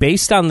he,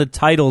 based on the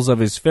titles of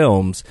his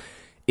films,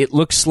 it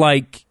looks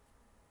like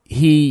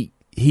he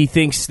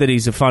thinks that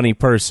he's a funny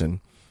person,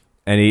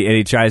 and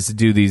he tries to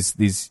do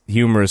these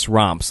humorous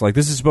romps. Like,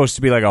 this is supposed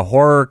to be like a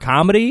horror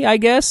comedy, I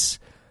guess,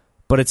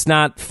 but it's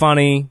not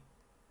funny,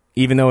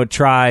 even though it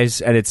tries,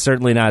 and it's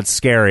certainly not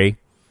scary.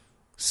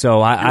 So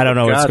I don't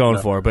know what it's going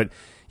for, but.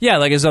 Yeah,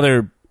 like his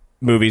other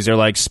movies are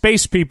like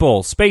Space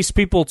People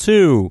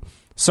 2,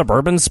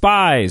 Suburban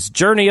Spies,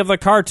 Journey of the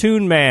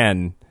Cartoon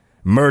Man,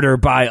 Murder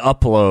by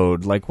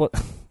Upload. Like, what?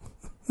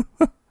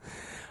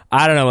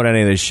 I don't know what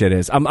any of this shit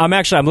is. I'm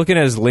looking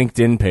at his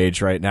LinkedIn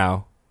page right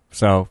now.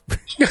 So,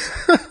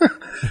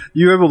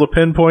 you able to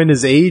pinpoint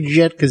his age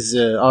yet? Because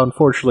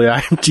unfortunately,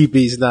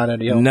 IMDb's not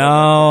any help.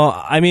 No,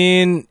 I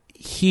mean,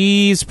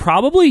 he's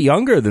probably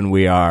younger than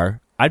we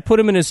are. I'd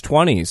put him in his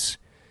 20s.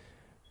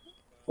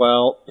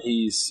 Well,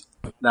 he's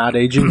not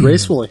aging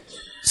gracefully.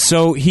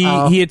 So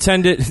he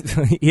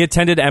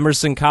attended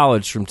Emerson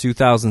College from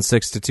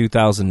 2006 to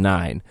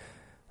 2009,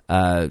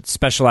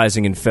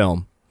 specializing in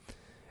film.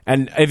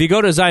 And if you go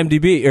to his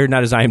IMDb, or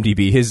not his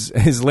IMDb, his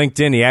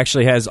LinkedIn, he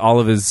actually has all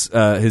of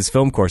his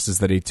film courses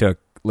that he took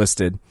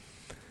listed,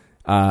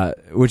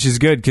 which is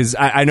good because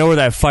I know where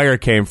that fire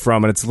came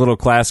from, and it's a little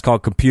class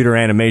called Computer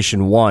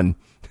Animation 1.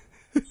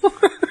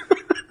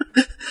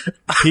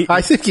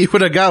 I think he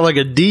would have got like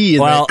a D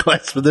in that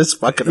class for this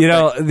fucking. You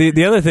know,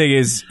 the other thing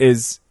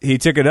is he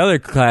took another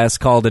class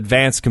called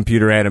Advanced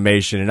Computer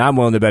Animation, and I'm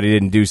willing to bet he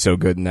didn't do so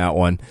good in that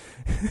one.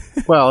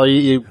 Well,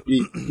 he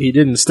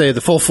didn't stay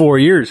the full 4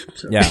 years.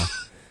 So.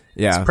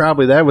 Yeah.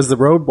 Probably that was the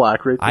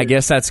roadblock right there. I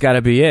guess that's got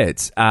to be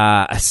it.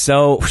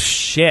 So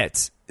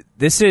shit.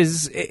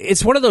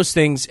 It's one of those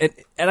things, and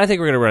I think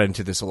we're going to run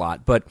into this a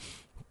lot, but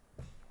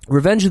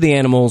Revenge of the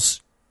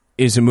Animals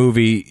is a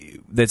movie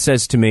that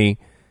says to me,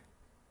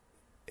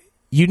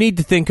 you need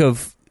to think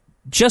of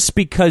just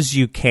because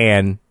you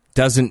can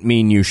doesn't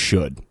mean you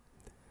should.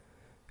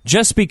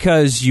 Just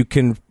because you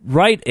can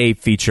write a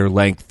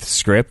feature-length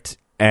script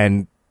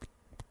and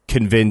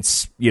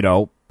convince,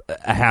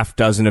 a half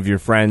dozen of your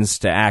friends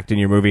to act in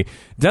your movie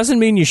doesn't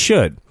mean you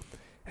should.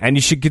 And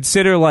you should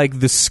consider,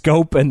 the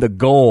scope and the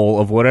goal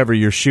of whatever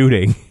you're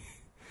shooting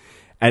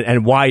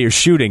and why you're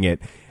shooting it.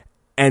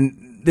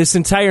 And this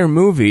entire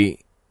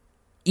movie,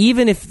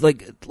 even if,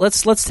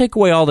 let's take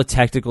away all the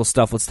technical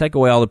stuff, let's take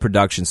away all the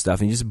production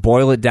stuff, and just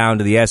boil it down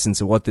to the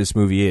essence of what this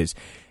movie is.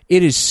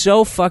 It is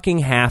so fucking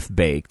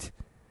half-baked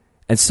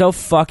and so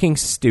fucking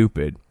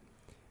stupid.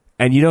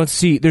 And you don't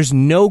see, there's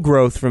no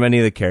growth from any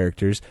of the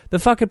characters. The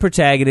fucking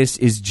protagonist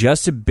is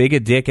just as big a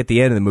dick at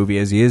the end of the movie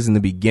as he is in the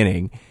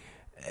beginning.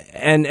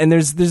 And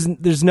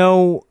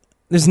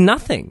there's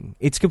nothing.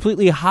 It's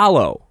completely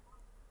hollow.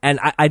 And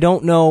I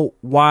don't know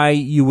why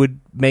you would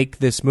make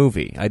this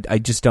movie. I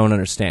just don't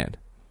understand.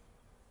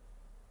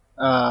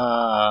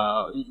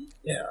 Yeah.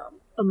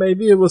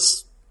 Maybe it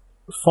was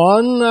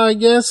fun, I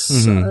guess.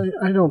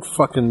 Mm-hmm. I don't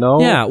fucking know.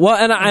 Yeah, well,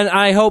 and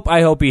I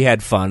hope he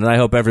had fun, and I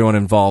hope everyone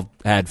involved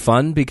had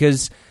fun,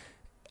 because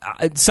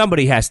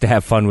somebody has to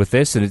have fun with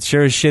this, and it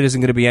sure as shit isn't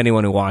going to be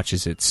anyone who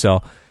watches it.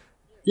 So,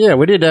 yeah,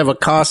 we did have a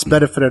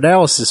cost-benefit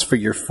analysis for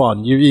your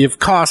fun. You've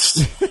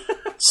cost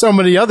so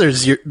many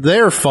others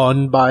their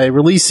fun by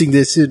releasing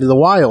this into the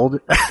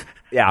wild.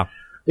 Yeah.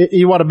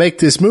 You want to make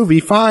this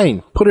movie?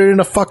 Fine. Put it in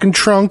a fucking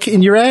trunk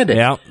in your attic.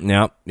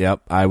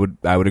 Yep. I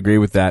would agree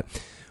with that.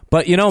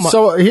 But,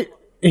 so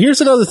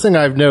here's another thing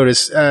I've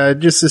noticed,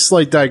 just a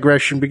slight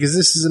digression, because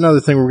this is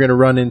another thing we're going to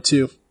run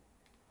into.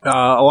 A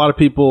lot of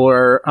people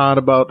are on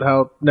about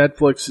how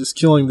Netflix is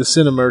killing the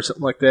cinema or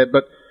something like that,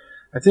 but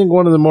I think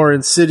one of the more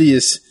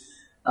insidious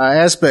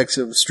aspects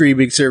of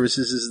streaming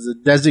services is the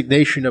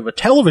designation of a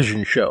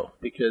television show,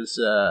 because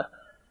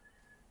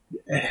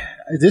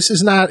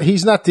he's not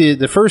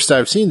the first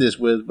I've seen this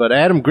with, but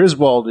Adam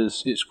Griswold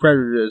is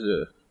credited as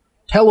a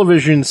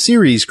television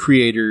series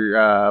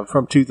creator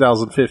from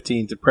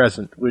 2015 to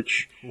present,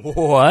 which,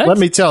 what? Let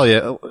me tell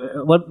you,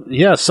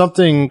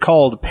 something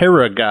called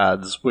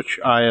Paragods, which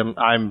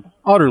I'm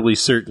utterly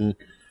certain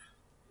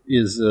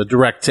is a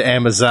direct to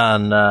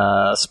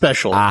Amazon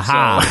special.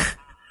 Aha. So,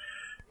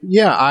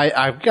 yeah,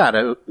 I've got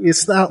it.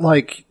 It's not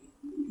like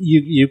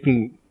you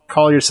can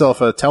call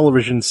yourself a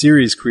television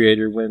series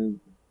creator when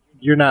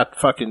you're not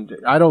fucking.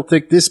 I don't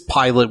think this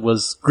pilot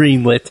was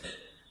greenlit.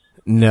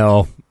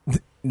 No.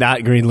 Not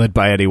greenlit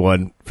by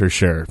anyone, for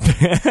sure.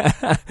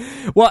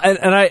 Well,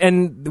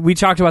 and we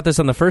talked about this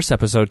on the first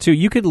episode, too.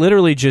 You could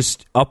literally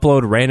just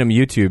upload random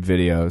YouTube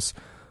videos.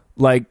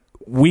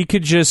 We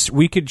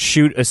could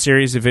shoot a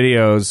series of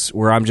videos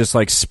where I'm just,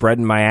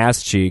 spreading my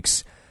ass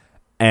cheeks,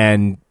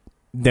 and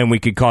then we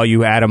could call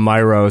you Adam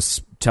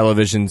Myros,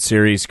 television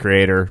series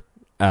creator.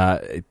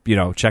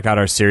 Check out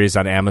our series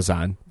on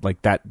Amazon.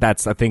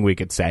 That's a thing we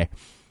could say.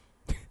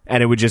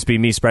 And it would just be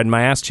me spreading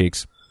my ass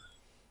cheeks.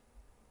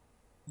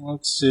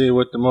 Let's see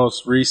what the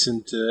most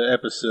recent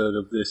episode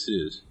of this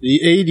is. The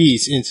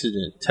 80s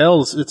incident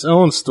tells its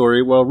own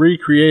story while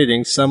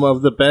recreating some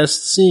of the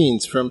best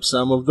scenes from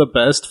some of the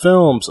best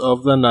films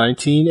of the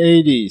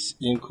 1980s,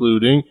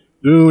 including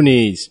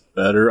Goonies,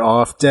 Better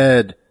Off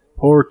Dead,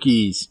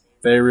 Porky's,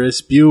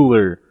 Ferris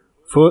Bueller,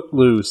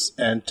 Footloose,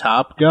 and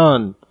Top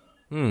Gun.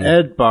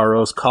 Ed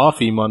borrows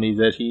coffee money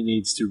that he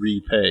needs to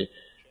repay.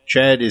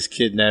 Chad is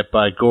kidnapped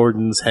by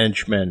Gordon's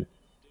henchmen.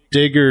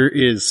 Digger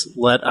is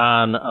let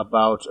on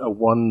about a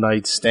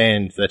one-night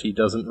stand that he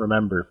doesn't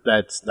remember.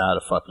 That's not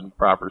a fucking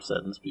proper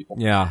sentence, people.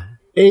 Yeah.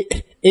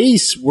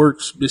 Ace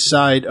works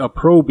beside a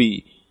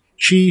probie.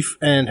 Chief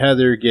and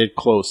Heather get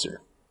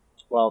closer.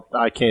 Well,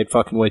 I can't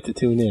fucking wait to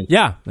tune in.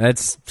 Yeah,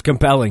 that's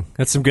compelling.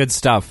 That's some good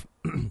stuff.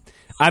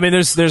 I mean,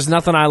 there's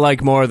nothing I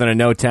like more than a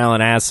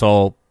no-talent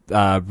asshole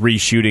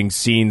reshooting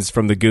scenes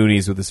from the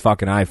Goonies with his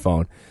fucking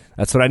iPhone.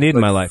 That's what I need in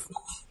my life.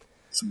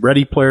 It's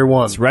Ready Player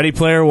One. It's Ready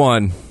Player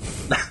One.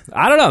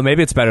 I don't know.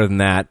 Maybe it's better than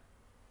that.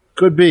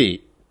 Could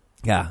be.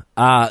 Yeah.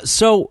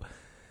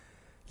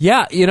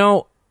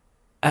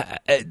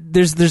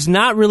 There's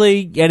not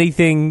really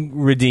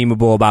anything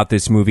redeemable about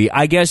this movie.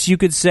 I guess you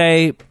could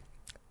say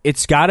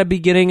it's got a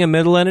beginning, a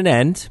middle, and an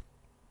end.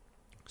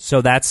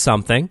 So that's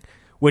something,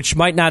 which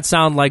might not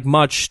sound like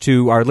much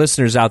to our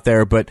listeners out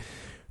there, but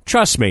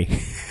trust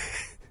me,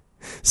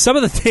 some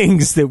of the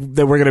things that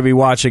we're going to be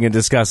watching and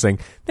discussing,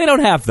 they don't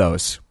have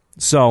those.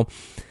 So,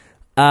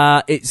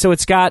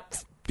 it's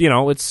got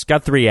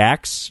 3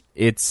 acts.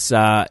 It's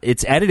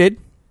edited,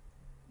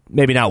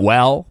 maybe not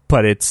well,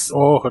 but it's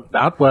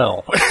not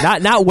well,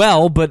 not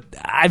well, but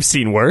I've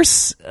seen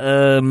worse.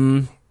 That's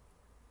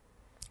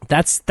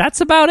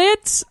about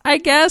it, I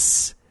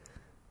guess.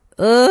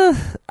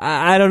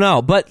 I don't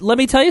know, but let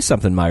me tell you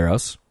something,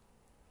 Myros.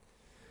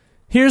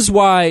 Here's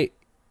why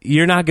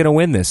you're not going to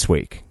win this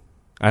week.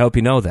 I hope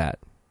you know that,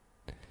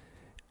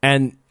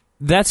 and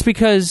that's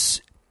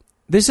because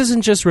this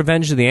isn't just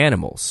Revenge of the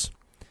Animals.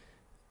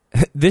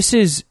 This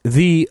is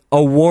the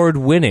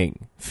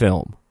award-winning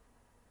film,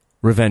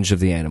 Revenge of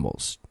the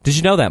Animals. Did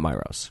you know that,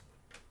 Myros?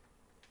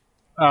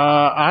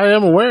 I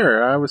am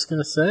aware. I was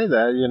going to say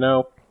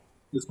that,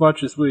 as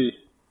much as we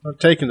are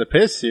taking the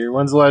piss here,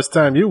 when's the last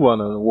time you won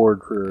an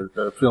award for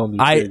a film you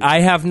did?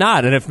 I have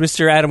not, and if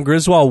Mr. Adam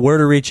Griswold were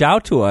to reach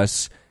out to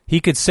us, he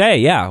could say,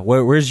 yeah,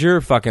 where's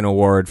your fucking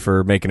award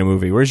for making a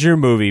movie? Where's your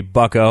movie,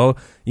 bucko?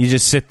 You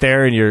just sit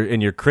there in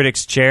your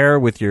critic's chair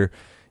with your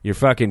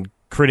fucking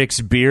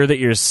critic's beer that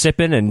you're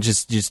sipping and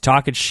just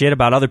talking shit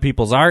about other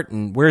people's art,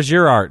 and where's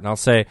your art? And I'll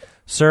say,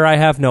 sir, I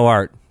have no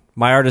art.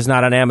 My art is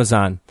not on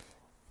Amazon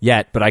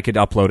yet, but I could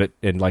upload it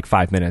in like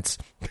 5 minutes.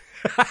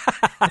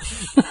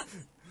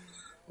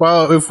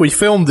 Well, if we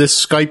filmed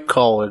this Skype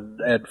call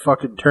and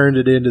fucking turned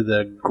it into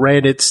the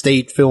Granite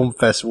State Film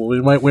Festival, we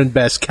might win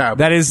Best Comedy.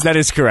 That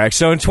is correct.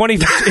 So in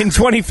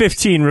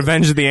 2015,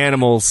 Revenge of the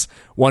Animals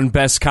won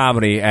Best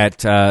Comedy at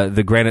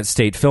the Granite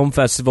State Film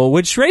Festival,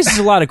 which raises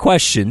a lot of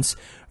questions.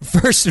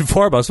 First and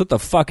foremost, what the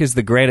fuck is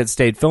the Granite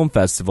State Film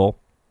Festival?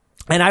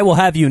 And I will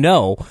have you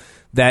know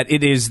that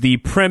it is the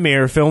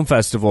premier film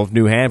festival of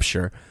New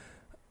Hampshire,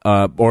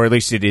 or at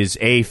least it is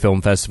a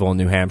film festival in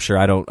New Hampshire.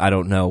 I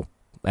don't know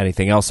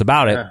anything else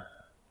about it.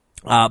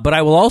 But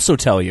I will also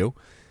tell you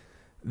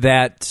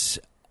that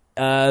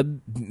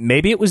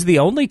maybe it was the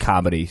only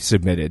comedy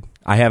submitted.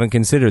 I haven't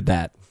considered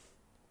that.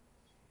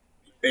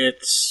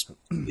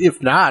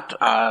 If not,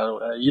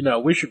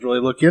 we should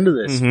really look into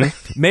this.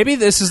 Mm-hmm. Maybe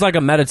this is like a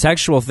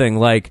metatextual thing.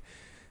 Like,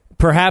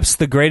 perhaps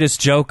the greatest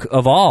joke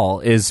of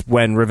all is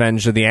when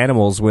Revenge of the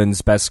Animals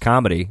wins Best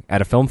Comedy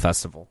at a film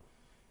festival.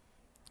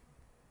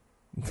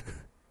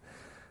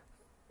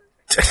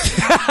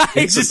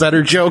 It's a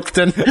better joke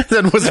than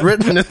was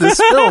written in this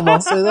film,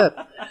 I'll say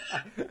that.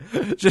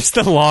 Just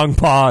a long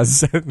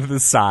pause and the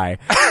sigh.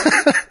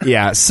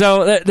 Yeah,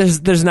 so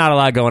there's not a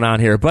lot going on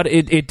here, but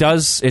it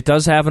does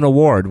have an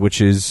award,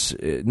 which is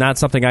not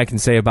something I can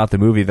say about the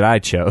movie that I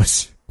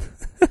chose.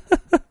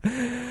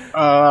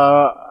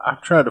 I'm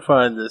trying to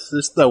find this.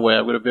 There's no way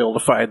I'm going to be able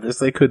to find this.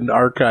 They couldn't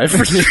archive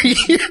for 3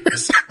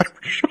 years, I'm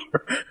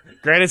sure.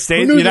 Granite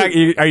State?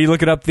 Are you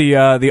looking up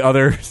the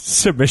other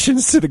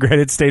submissions to the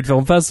Granite State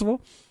Film Festival?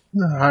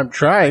 I'm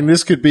trying.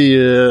 This could be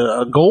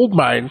a gold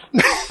mine.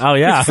 Oh,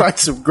 yeah. Find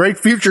some great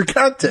future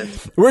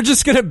content. We're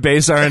just going to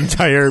base our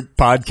entire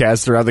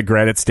podcast around the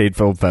Granite State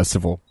Film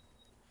Festival.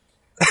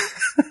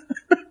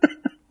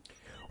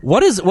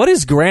 What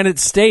is Granite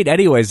State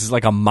anyways? Is it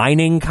like a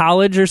mining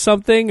college or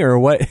something, or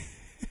what?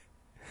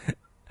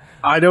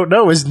 I don't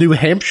know. Is New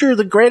Hampshire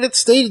the Granite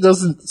State? It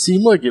doesn't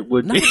seem like it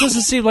would be. It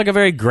doesn't seem like a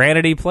very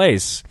granity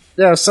place.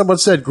 Yeah, if someone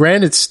said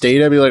Granite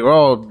State, I'd be like,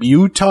 oh,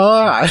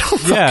 Utah? I don't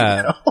fucking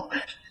know.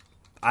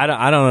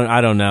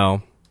 I don't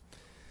know.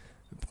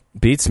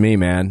 Beats me,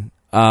 man.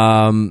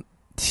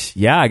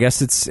 Yeah, I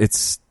guess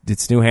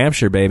it's New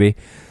Hampshire, baby.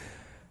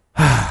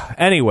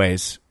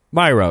 Anyways,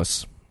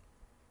 Myros.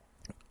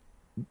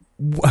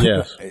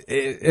 Yes.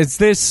 It's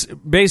this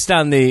based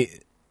on the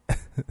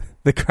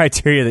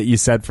criteria that you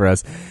set for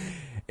us.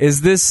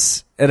 Is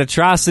this an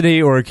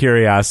atrocity or a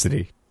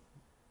curiosity?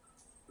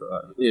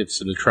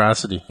 It's an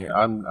atrocity.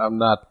 I'm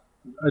not.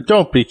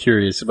 Don't be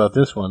curious about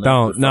this one.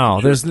 Don't.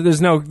 No.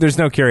 There's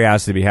no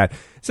curiosity to be had.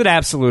 It's an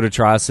absolute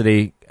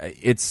atrocity.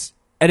 It's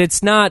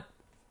not.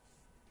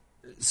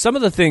 Some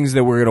of the things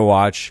that we're gonna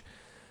watch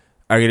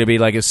are going to be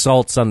like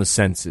assaults on the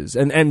senses,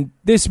 and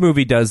this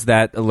movie does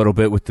that a little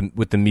bit with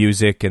the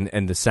music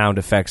and the sound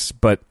effects.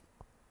 But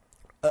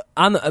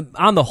on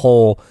the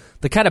whole,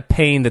 the kind of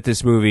pain that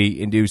this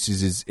movie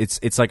induces is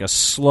it's like a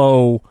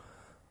slow,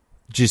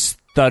 just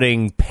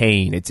thudding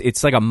pain.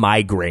 It's like a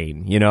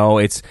migraine,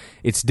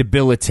 It's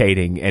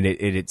debilitating and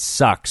it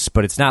sucks,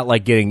 but it's not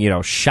like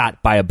getting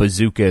shot by a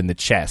bazooka in the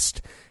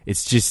chest.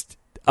 It's just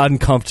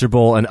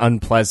uncomfortable and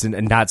unpleasant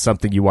and not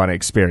something you want to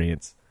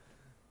experience.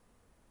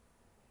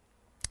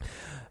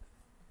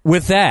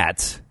 With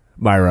that,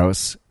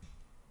 Myros,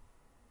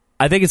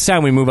 I think it's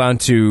time we move on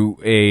to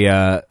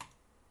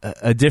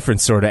a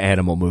different sort of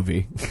animal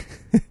movie.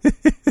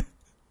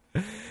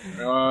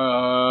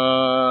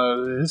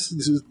 This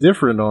is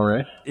different, all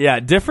right. Yeah,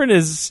 different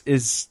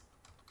is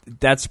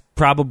that's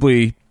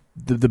probably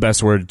the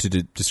best word to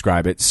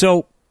describe it.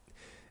 So,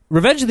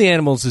 Revenge of the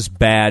Animals is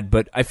bad,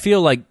 but I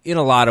feel like in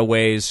a lot of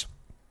ways,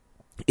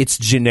 it's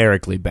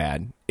generically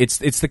bad. It's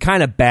the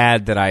kind of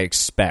bad that I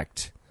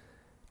expect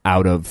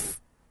out of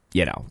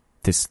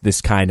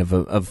this kind of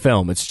a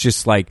film. It's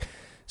just like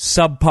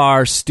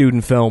subpar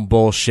student film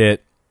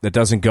bullshit that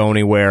doesn't go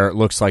anywhere. It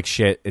looks like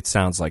shit. It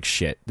sounds like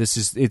shit.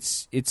 It's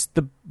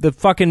the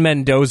fucking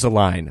Mendoza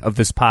line of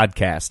this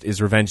podcast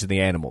is Revenge of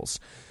the Animals.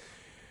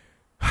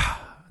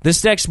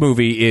 This next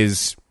movie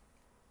is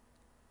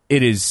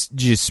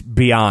just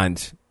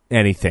beyond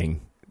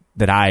anything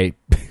that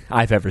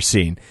I've ever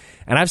seen.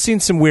 And I've seen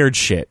some weird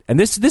shit. And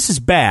this is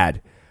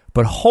bad,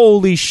 but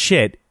holy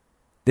shit,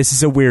 this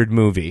is a weird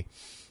movie.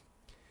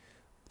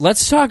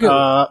 Let's talk.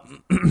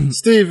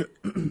 Steve,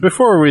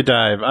 before we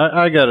dive,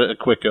 I got a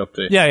quick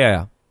update.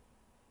 Yeah.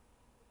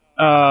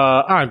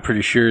 I'm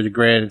pretty sure the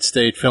Granite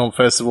State Film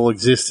Festival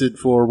existed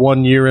for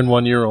 1 year and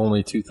 1 year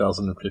only,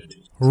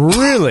 2015.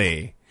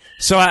 Really?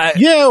 So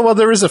Yeah, well,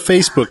 there is a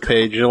Facebook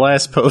page. The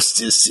last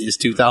post is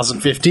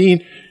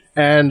 2015,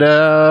 and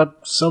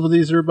some of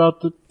these are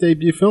about the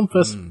debut film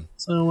festival.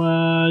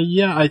 So,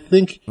 yeah, I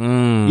think,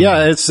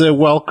 yeah, it's a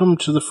welcome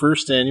to the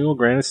first annual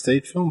Granite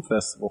State Film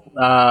Festival,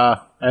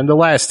 and the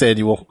last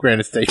annual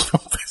Granite State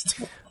Film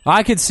Festival.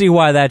 I could see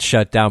why that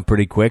shut down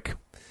pretty quick.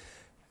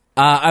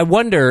 I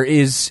wonder,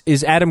 is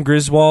Adam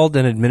Griswold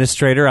an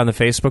administrator on the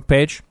Facebook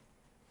page?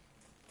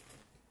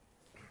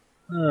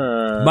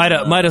 Might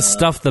have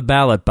stuffed the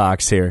ballot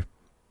box here.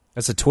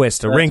 That's a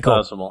twist, a wrinkle.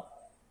 Possible.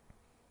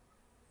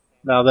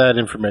 Now that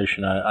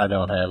information I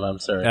don't have. I'm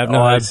sorry. I have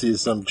I see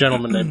some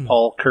gentleman named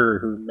Paul Kerr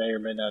who may or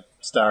may not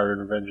star in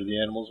Revenge of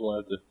the Animals. We'll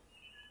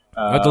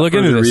have to look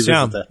into this.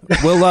 Yeah, that.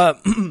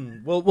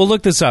 we'll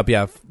look this up.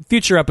 Yeah,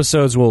 future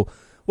episodes we'll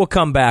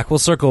come back. We'll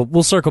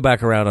circle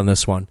back around on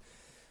this one.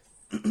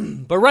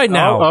 But right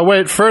now,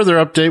 wait. Further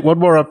update. One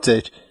more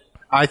update.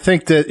 I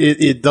think that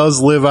it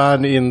does live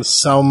on in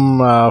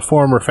some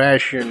form or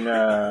fashion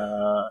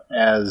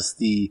as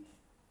the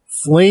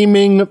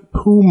Flaming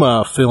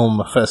Puma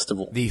Film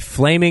Festival. The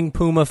Flaming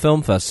Puma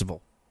Film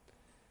Festival.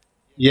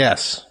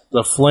 Yes,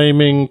 the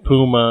Flaming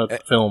Puma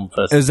Film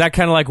Festival. Is that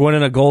kind of like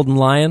winning a Golden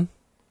Lion?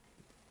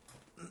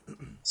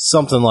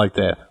 Something like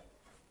that.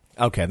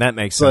 Okay, that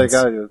makes it's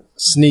sense. like a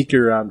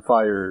sneaker on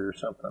fire or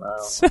something. I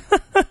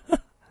don't know.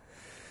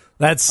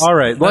 That's all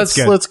right.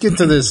 Let's get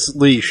to this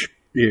leash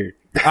here.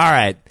 All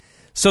right.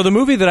 So the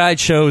movie that I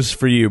chose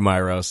for you,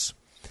 Myros,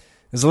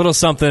 is a little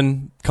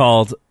something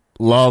called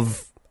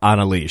Love on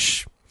a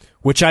Leash,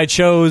 which I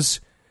chose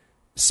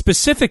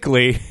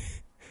specifically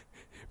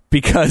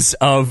because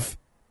of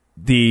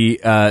the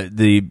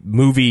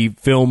movie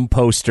film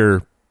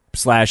poster /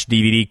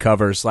 DVD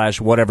cover /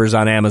 whatever's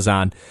on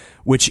Amazon,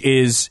 which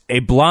is a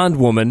blonde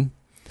woman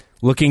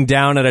looking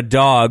down at a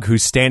dog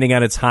who's standing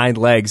on its hind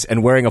legs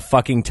and wearing a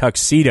fucking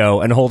tuxedo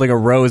and holding a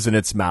rose in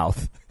its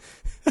mouth.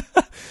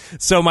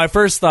 So my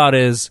first thought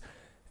is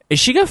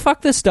she gonna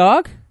fuck this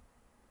dog?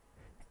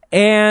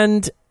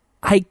 And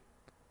I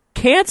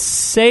can't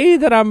say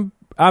that I'm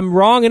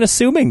wrong in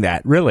assuming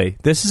that, really.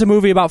 This is a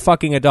movie about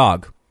fucking a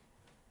dog.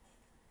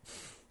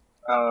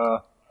 I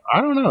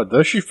don't know.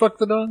 Does she fuck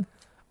the dog?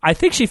 I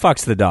think she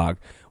fucks the dog.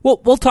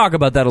 Well, we'll talk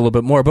about that a little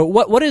bit more, but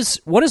what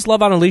is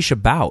Love on a Leash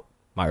about,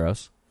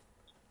 Myros?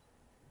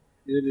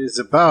 It is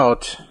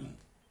about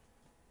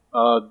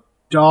a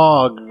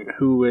dog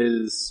who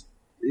is...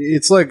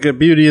 It's like a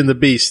Beauty and the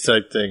Beast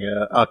type thing.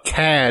 A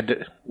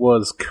cad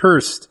was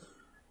cursed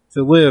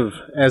to live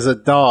as a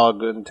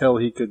dog until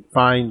he could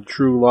find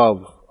true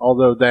love.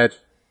 Although that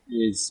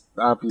is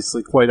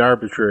obviously quite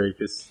arbitrary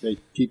because they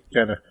keep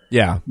kind of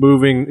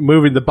moving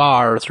the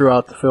bar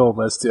throughout the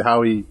film as to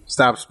how he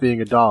stops being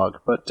a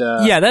dog. But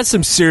yeah, that's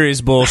some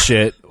serious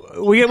bullshit.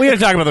 we got to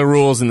talk about the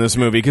rules in this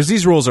movie because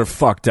these rules are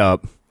fucked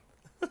up.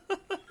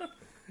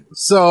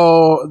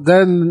 So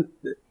then...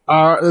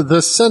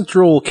 the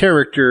central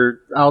character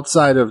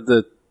outside of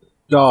the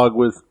dog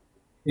with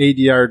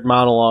 80-yard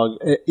monologue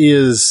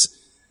is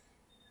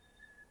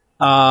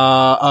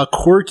a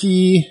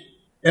quirky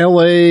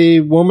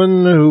LA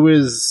woman who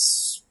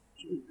is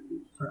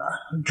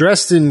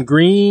dressed in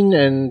green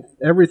and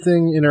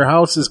everything in her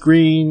house is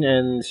green.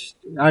 And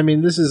I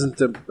mean, this isn't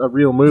a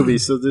real movie,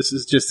 so this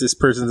is just this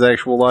person's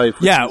actual life.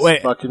 Yeah,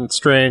 wait, fucking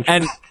strange.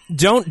 And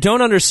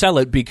don't undersell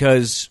it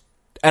because,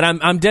 and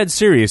I'm dead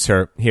serious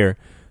here.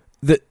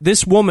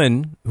 This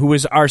woman, who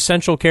is our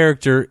central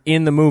character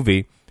in the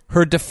movie,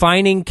 her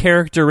defining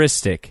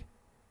characteristic,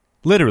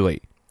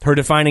 literally, her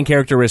defining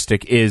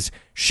characteristic is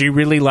she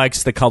really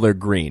likes the color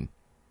green.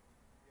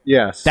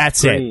 Yes.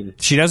 That's green.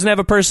 it. She doesn't have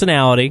a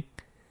personality.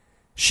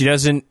 She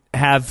doesn't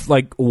have,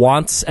 like,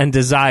 wants and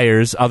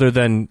desires other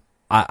than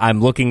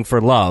I'm looking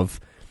for love.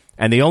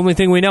 And the only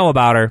thing we know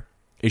about her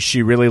is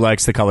she really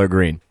likes the color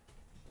green.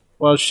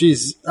 Well,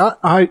 she's.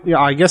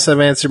 I guess I've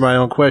answered my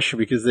own question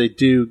because they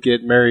do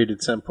get married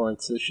at some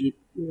point. So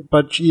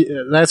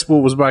that's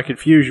what was my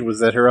confusion, was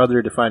that her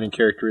other defining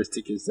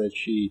characteristic is that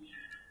she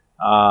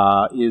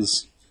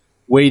is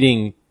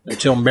waiting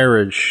until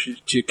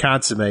marriage to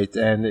consummate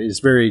and is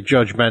very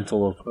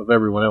judgmental of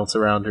everyone else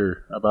around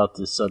her about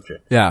this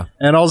subject. Yeah,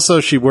 and also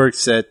she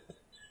works at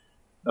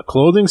a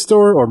clothing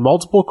store or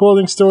multiple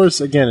clothing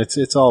stores. Again,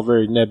 it's all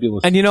very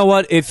nebulous. And you know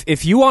what?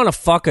 If you want to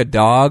fuck a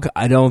dog,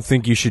 I don't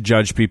think you should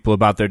judge people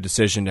about their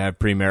decision to have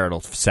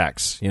premarital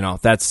sex. You know,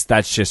 that's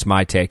just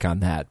my take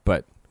on that.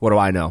 But what do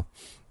I know?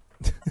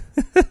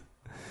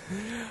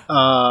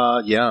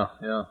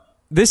 Yeah.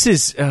 This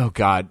is, oh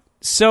God.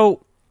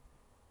 So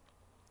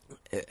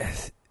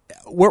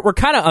we're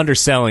kind of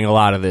underselling a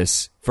lot of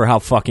this for how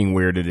fucking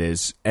weird it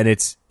is, and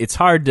it's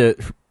hard to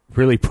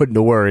really put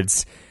into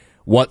words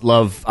what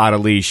Love on a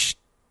Leash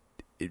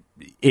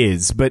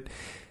is, but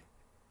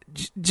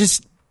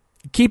just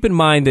keep in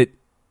mind that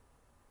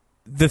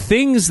the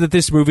things that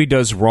this movie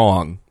does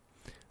wrong,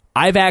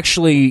 I've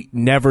actually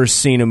never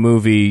seen a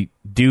movie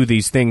do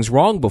these things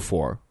wrong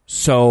before.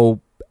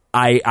 So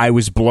I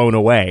was blown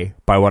away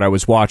by what I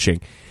was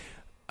watching.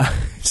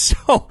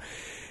 So,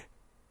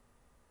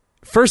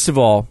 first of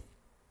all,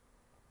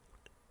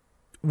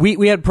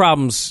 we had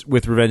problems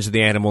with Revenge of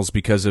the Animals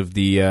because of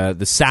the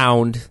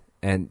sound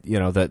and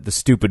the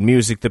stupid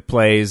music that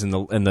plays and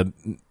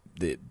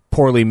the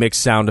poorly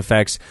mixed sound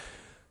effects.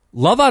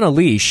 Love on a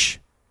Leash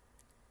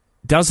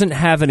doesn't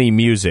have any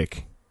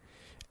music,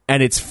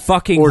 and it's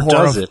fucking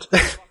does it?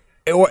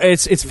 Or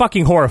it's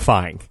fucking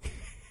horrifying.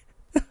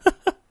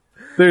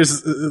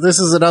 This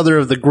is another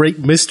of the great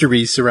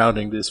mysteries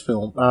surrounding this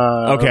film.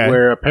 Okay.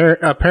 Where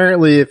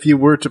apparently, if you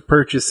were to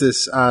purchase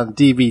this on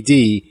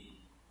DVD,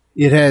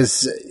 it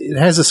has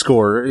a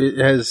score. It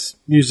has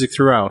music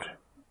throughout,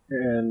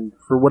 and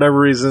for whatever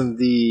reason,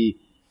 the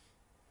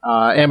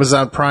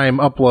Amazon Prime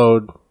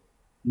upload,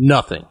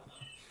 nothing.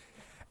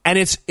 And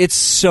it's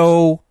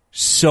so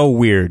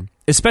weird,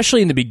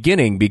 especially in the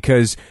beginning,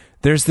 because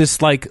there's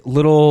this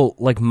little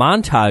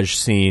montage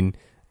scene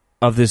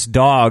of this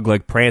dog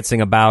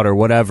prancing about or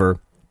whatever,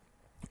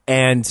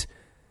 and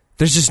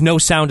there's just no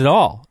sound at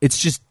all. It's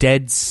just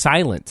dead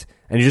silent,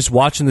 and you're just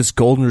watching this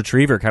golden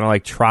retriever kind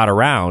of trot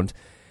around,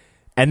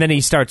 and then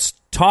he starts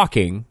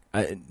talking.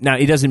 Now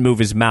he doesn't move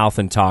his mouth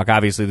and talk.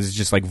 Obviously, this is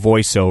just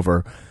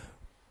voiceover,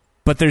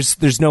 but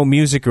there's no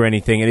music or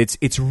anything, and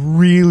it's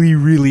really,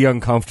 really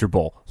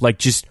uncomfortable,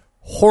 just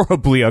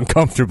horribly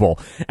uncomfortable.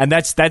 And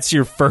that's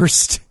your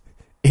first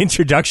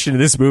introduction to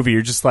this movie.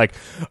 You're just like,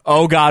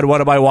 oh God,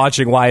 what am I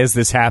watching? Why is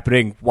this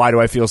happening? Why do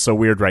I feel so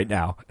weird right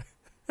now?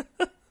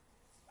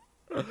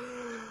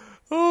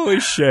 Holy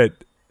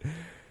shit.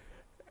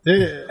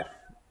 This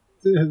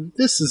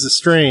is a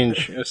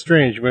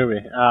strange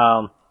movie.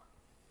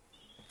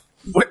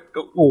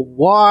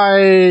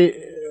 Why?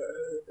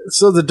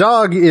 So the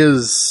dog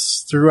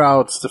is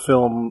throughout the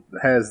film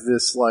has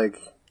this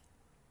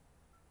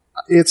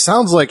it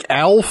sounds like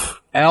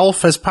Alf.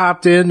 Alf has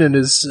popped in and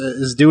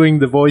is doing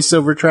the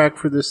voiceover track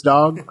for this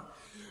dog.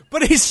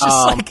 But he's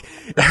just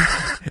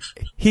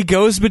he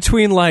goes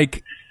between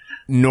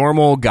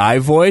normal guy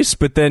voice,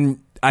 but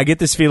then I get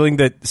this feeling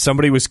that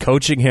somebody was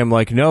coaching him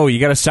no, you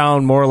got to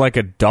sound more like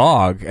a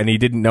dog, and he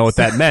didn't know what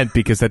that meant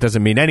because that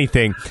doesn't mean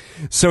anything.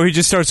 So he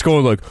just starts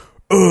going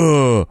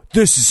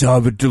this is how I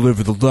would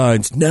deliver the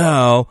lines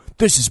now.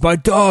 This is my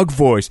dog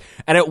voice.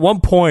 And at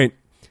one point,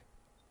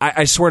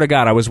 I swear to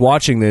God, I was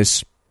watching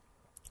this,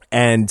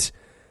 and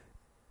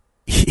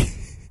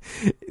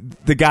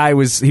the guy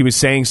was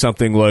saying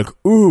something like,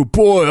 "Ooh,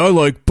 boy, I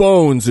like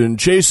bones and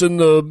chasing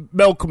the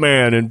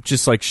milkman," and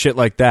just shit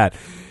like that.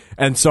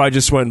 And so I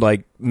just went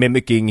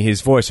mimicking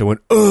his voice. I went,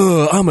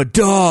 I'm a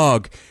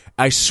dog.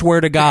 I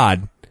swear to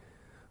God,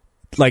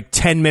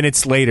 10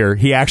 minutes later,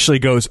 he actually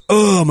goes,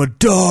 I'm a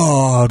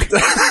dog.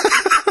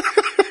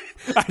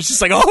 I was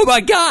just oh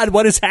my God,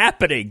 what is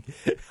happening?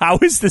 How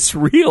is this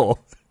real?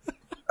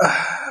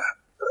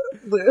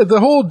 The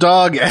whole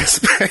dog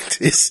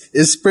aspect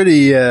is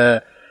pretty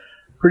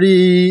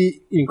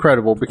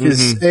incredible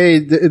because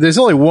there's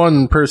only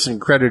one person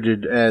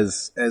credited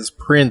as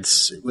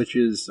Prince, which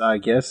is, I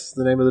guess,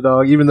 the name of the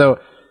dog, even though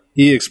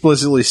he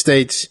explicitly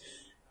states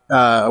in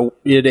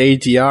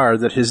ADR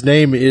that his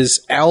name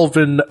is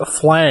Alvin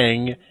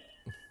Flang,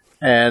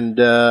 and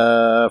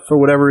for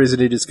whatever reason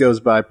he just goes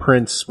by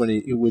Prince when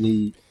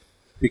he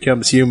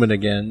becomes human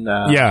again.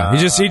 Yeah,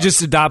 he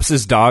just adopts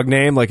his dog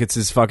name like it's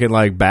his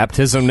fucking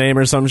baptism name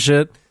or some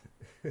shit.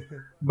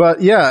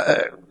 But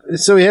yeah,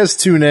 so he has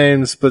two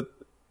names. But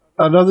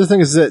another thing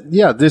is that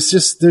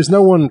there's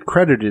no one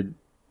credited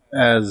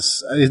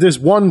as. There's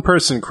one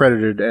person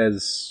credited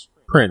as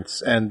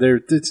Prince, and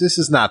this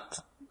is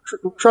not.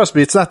 Trust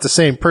me, it's not the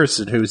same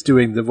person who's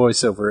doing the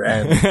voiceover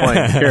and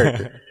playing the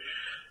character.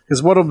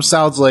 Because one of them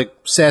sounds like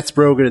Seth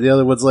Rogen, and the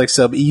other one's like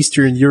some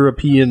Eastern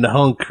European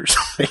hunk or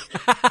something.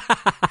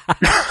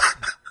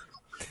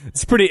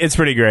 It's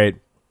pretty great.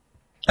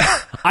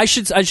 I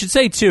should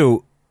say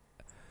too.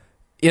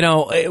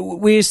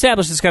 We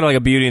established it's kind of like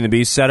a Beauty and the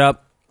Beast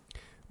setup,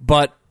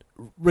 but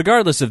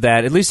regardless of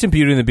that, at least in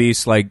Beauty and the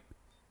Beast,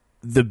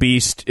 the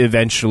Beast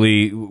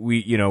eventually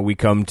we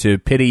come to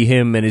pity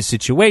him and his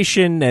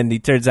situation, and he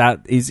turns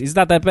out he's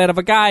not that bad of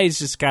a guy. He's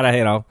just kind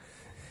of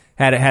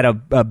had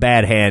a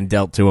bad hand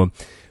dealt to him.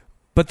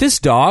 But this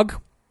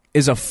dog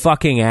is a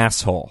fucking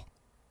asshole.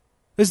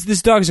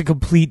 This dog is a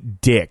complete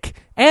dick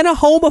and a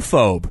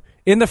homophobe.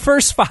 In the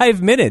first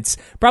 5 minutes,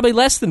 probably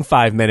less than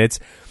 5 minutes,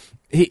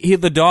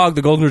 the dog,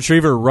 the golden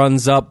retriever,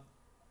 runs up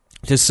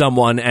to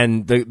someone,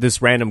 and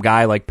this random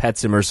guy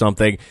pets him or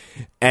something,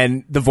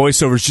 and the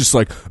voiceover is just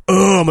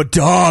 "Oh, I'm a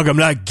dog. I'm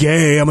not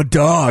gay. I'm a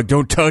dog.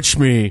 Don't touch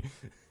me."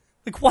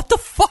 What the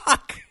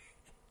fuck?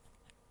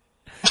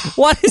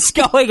 What is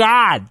going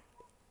on?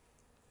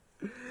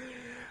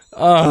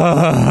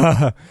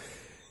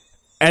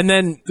 And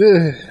then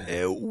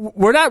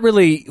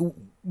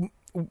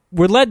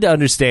we're led to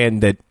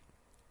understand that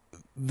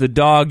the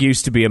dog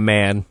used to be a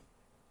man,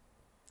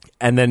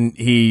 and then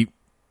he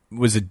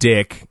was a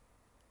dick.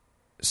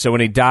 So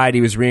when he died,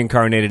 he was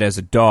reincarnated as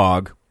a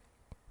dog,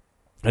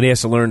 and he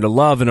has to learn to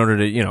love in order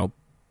to,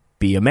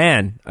 be a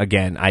man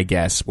again, I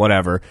guess,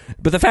 whatever.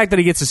 But the fact that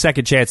he gets a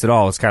second chance at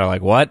all is kind of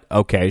like, what?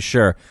 Okay,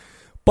 sure.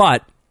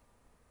 But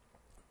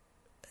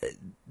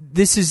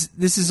this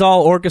is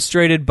all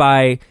orchestrated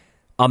by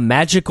a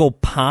magical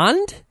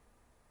pond?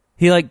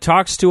 He like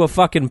talks to a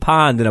fucking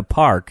pond in a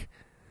park.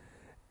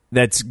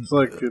 It's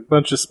like a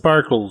bunch of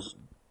sparkles.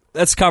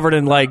 That's covered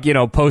in like,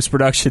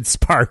 post-production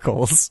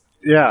sparkles.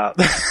 Yeah.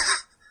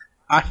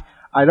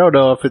 I don't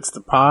know if it's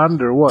the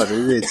pond or what.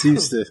 It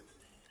seems to.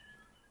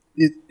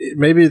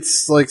 Maybe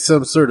it's like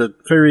some sort of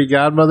fairy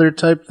godmother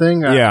type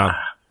thing. Yeah.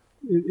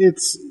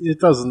 It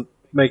doesn't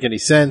make any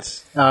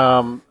sense.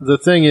 The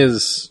thing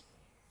is,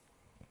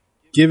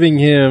 giving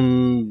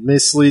him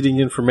misleading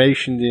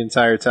information the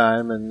entire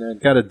time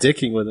and kind of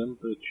dicking with him,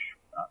 which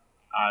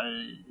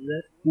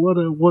what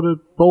a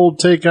bold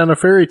take on a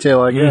fairy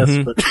tale, I guess.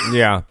 Mm-hmm. But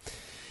yeah.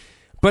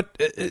 But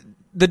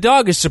the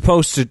dog is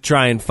supposed to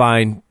try and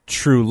find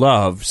true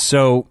love,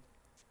 so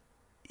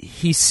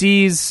he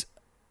sees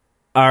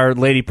our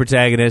lady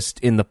protagonist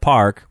in the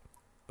park,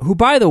 who,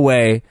 by the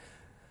way,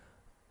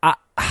 I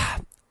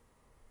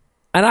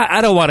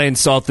don't want to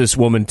insult this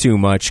woman too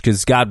much,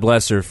 because God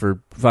bless her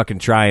for fucking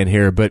trying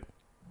here, but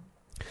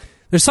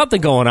there's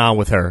something going on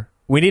with her.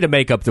 We need a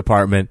makeup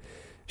department.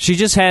 She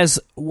just has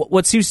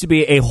what seems to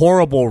be a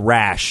horrible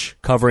rash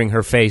covering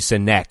her face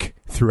and neck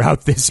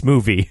throughout this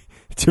movie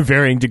to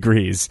varying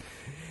degrees.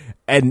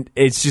 And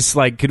it's just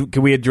like,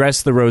 can we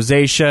address the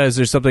rosacea? Is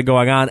there something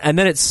going on? And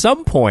then at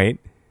some point,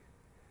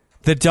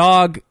 the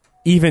dog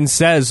even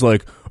says,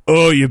 like,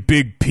 "Oh, you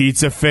big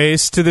pizza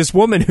face," to this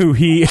woman who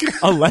he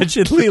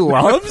allegedly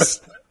loves.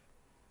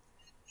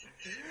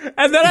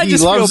 And then I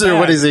just loves feel her bad.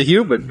 when he's a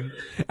human.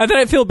 And then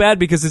I feel bad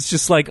because it's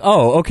just like,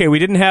 oh, okay, we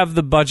didn't have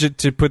the budget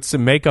to put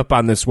some makeup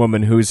on this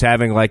woman who's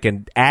having like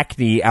an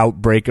acne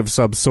outbreak of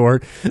some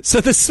sort.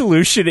 So the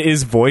solution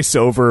is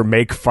voiceover,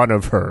 make fun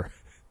of her.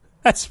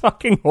 That's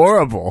fucking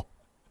horrible.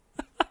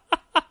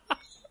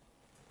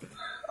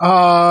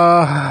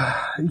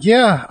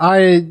 Yeah,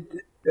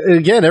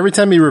 again, every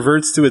time he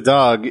reverts to a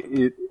dog,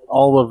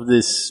 all of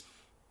this,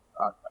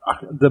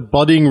 the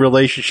budding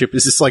relationship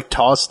is just like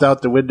tossed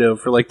out the window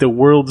for like the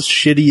world's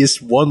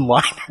shittiest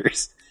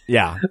one-liners.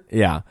 Yeah.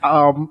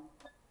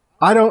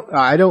 I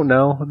don't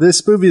know.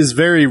 This movie is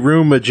very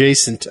Room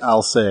adjacent,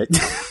 I'll say.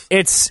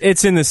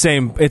 It's in the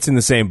same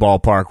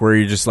ballpark where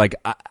you're just like,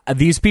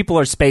 these people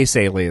are space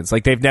aliens.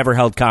 Like, they've never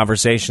held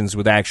conversations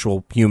with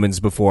actual humans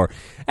before.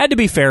 And to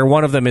be fair,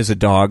 one of them is a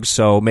dog,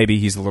 so maybe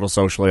he's a little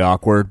socially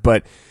awkward.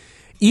 But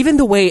even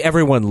the way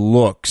everyone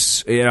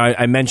looks,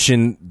 I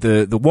mentioned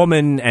the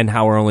woman and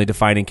how her only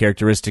defining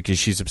characteristic is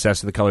she's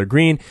obsessed with the color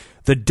green.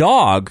 The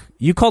dog,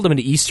 you called him an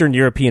Eastern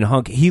European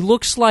hunk. He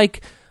looks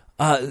like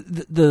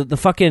the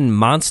fucking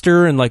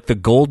monster in like the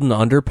golden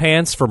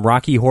underpants from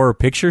Rocky Horror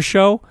Picture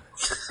Show.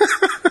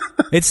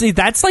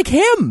 That's like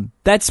him.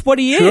 That's what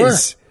he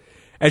is.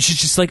 And she's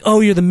just like, "Oh,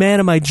 you're the man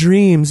of my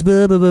dreams.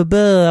 Blah, blah, blah,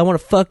 blah. I want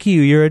to fuck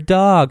you. You're a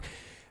dog."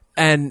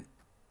 And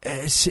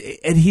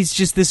he's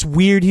just this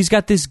weird, he's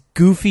got this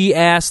goofy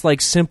ass like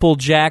Simple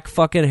Jack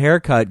fucking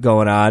haircut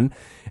going on,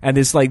 and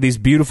this like these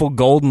beautiful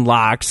golden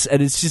locks,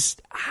 and it's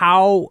just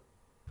how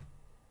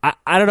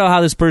I don't know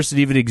how this person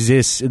even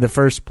exists in the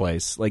first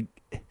place. Like,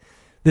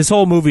 this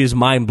whole movie is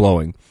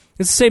mind-blowing.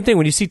 It's the same thing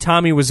when you see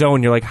Tommy Wiseau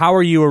and you're like, how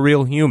are you a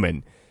real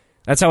human?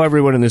 That's how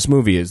everyone in this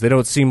movie is. They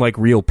don't seem like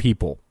real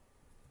people.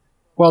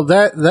 Well,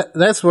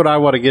 that's what I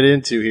want to get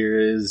into here,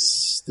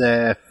 is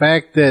the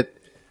fact that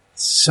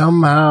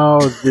somehow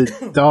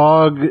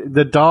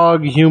the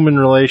dog human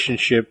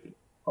relationship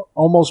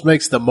almost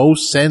makes the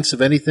most sense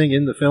of anything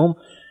in the film.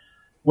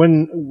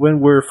 When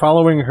we're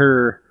following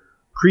her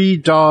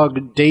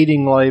pre-dog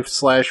dating life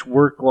 /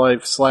 work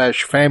life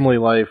 / family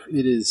life,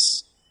 it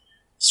is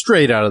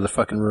straight out of the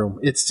fucking room.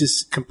 It's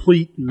just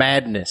complete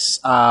madness.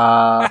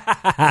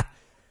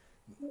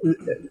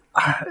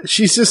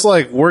 She's just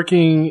like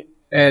working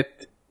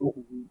at,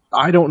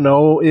 I don't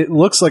know, it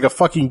looks like a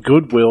fucking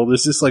Goodwill.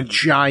 There's just like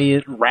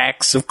giant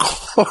racks of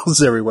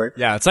clothes everywhere.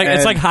 Yeah, it's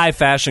like high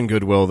fashion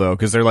Goodwill though,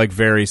 because they're like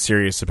very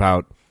serious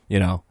about,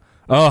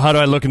 oh, how do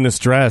I look in this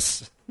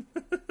dress?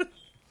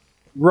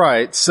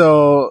 Right.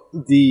 So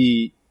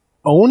the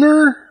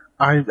owner,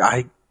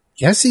 I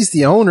guess he's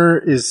the owner,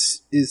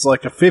 is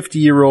like a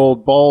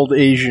 50-year-old bald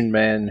Asian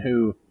man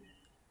who,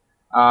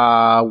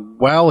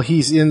 while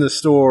he's in the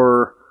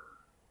store,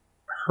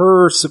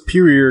 her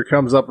superior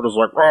comes up and is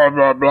like, blah,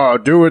 blah, blah,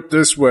 do it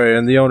this way.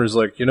 And the owner's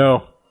like, I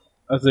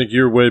think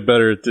you're way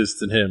better at this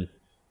than him,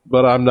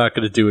 but I'm not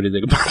going to do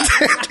anything about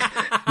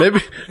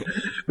that.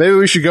 maybe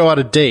we should go on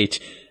a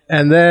date.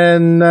 And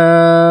then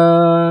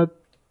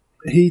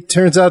he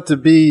turns out to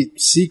be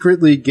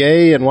secretly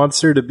gay and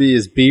wants her to be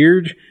his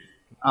beard.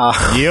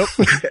 Yep.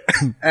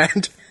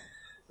 And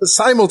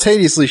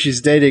simultaneously, she's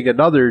dating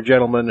another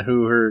gentleman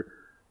who her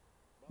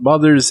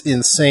mother's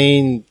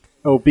insane,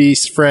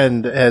 obese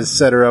friend has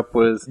set her up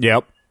with.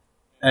 Yep.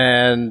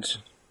 And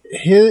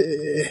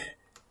his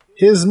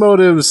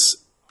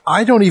motives,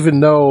 I don't even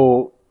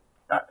know.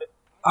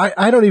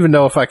 I don't even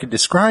know if I could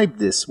describe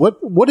this.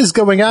 What is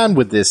going on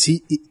with this?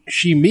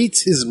 She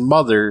meets his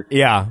mother,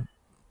 Yeah.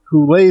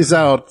 who lays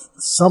out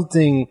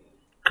something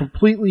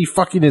completely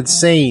fucking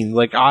insane.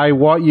 Like, I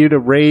want you to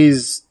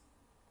raise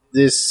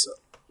this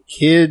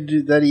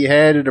kid that he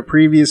had in a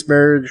previous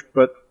marriage,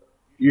 but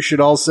you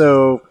should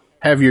also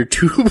have your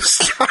tubes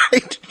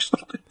tied.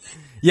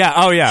 Yeah,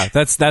 oh yeah,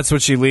 that's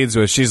what she leads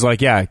with. She's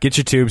like, yeah, get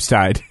your tubes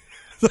tied.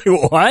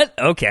 Like, what?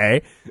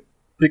 Okay.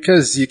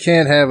 Because you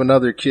can't have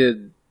another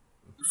kid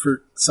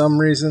for some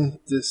reason.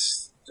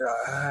 This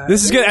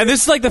is good. And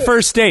this is like the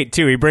first date,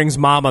 too. He brings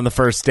mom on the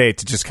first date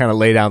to just kind of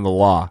lay down the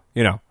law,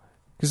 you know,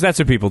 because that's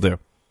what people do.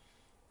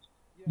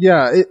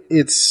 Yeah,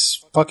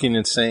 it's fucking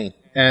insane.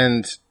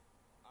 And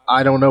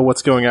I don't know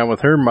what's going on with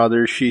her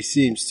mother. She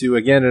seems to,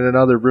 again, in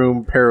another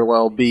room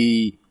parallel,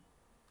 be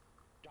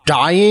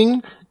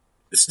dying.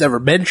 It's never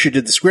mentioned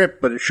in the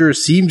script, but it sure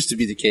seems to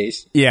be the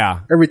case.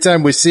 Yeah. Every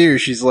time we see her,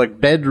 she's like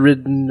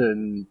bedridden,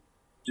 and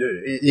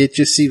it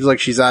just seems like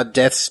she's on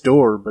death's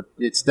door, but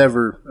it's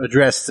never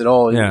addressed at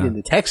all in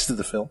the text of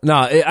the film.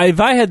 No, if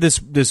I had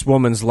this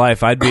woman's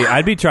life, I'd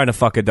be trying to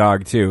fuck a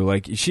dog too.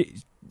 Like,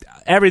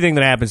 everything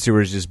that happens to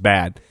her is just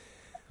bad.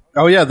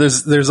 Oh yeah,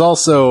 there's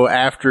also,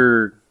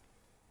 after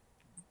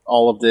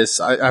all of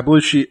this, I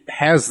believe she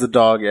has the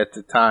dog at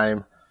the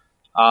time.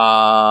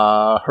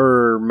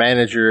 Her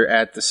manager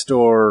at the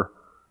store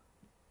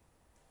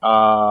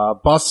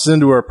busts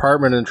into her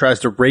apartment and tries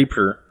to rape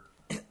her.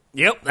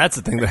 Yep, that's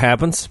the thing that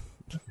happens.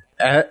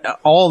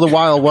 All the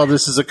while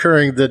this is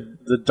occurring,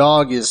 the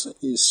dog is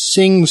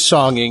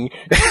sing-songing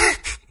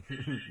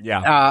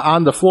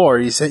on the floor.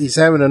 He's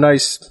having a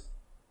nice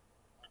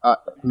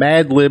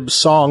Mad Lib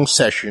song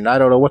session. I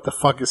don't know what the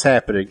fuck is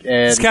happening.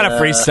 And, it's kind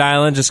of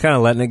freestyling, just kind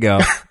of letting it go.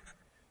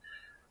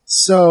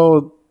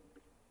 So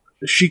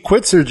she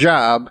quits her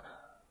job,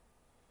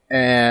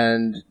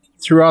 and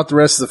throughout the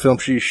rest of the film,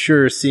 she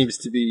sure seems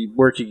to be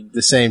working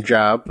the same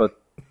job, but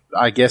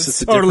I guess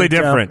it's a totally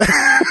different.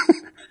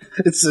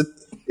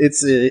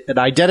 It's an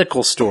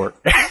identical store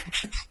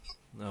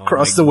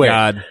across the way.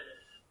 God.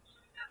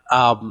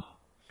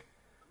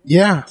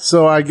 Yeah,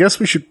 so I guess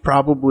we should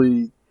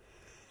probably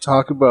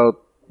talk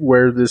about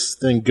where this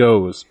thing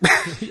goes.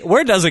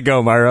 Where does it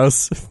go,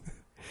 Myros?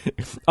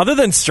 Other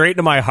than Straight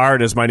to My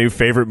Heart is my new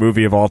favorite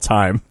movie of all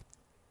time.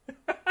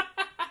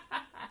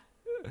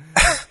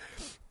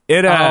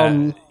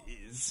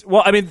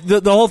 Well, I mean,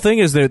 the whole thing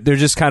is that they're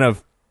just kind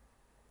of,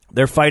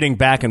 they're fighting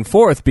back and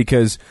forth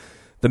because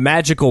the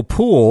magical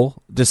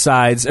pool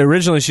decides,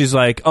 originally she's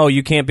like, oh,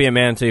 you can't be a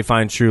man until you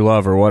find true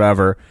love or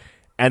whatever.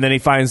 And then he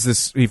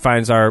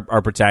finds our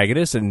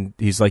protagonist, and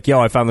he's like, yo,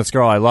 I found this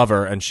girl, I love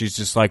her. And she's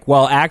just like,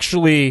 well,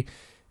 actually,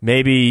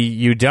 maybe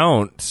you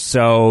don't.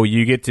 So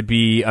you get to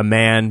be a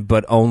man,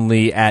 but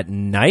only at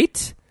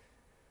night?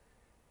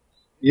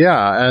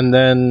 Yeah, and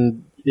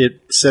then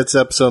it sets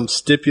up some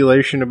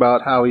stipulation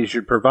about how he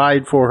should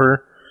provide for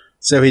her.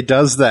 So he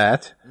does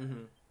that.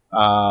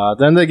 Mm-hmm.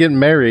 Then they get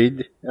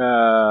married,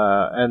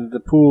 and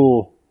the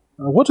pool...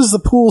 What does the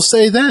pool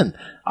say then?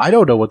 I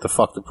don't know what the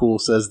fuck the pool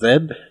says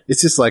then.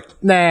 It's just like,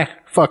 nah,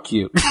 fuck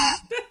you.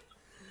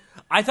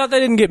 I thought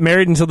they didn't get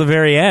married until the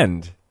very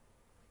end.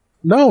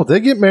 No, they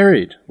get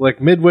married,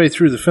 like midway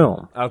through the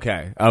film.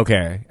 Okay.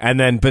 And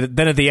then, but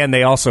then at the end,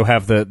 they also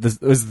have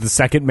the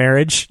second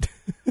marriage.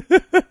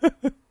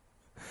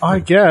 I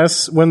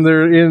guess, when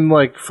they're in,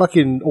 like,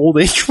 fucking old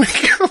age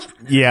makeup.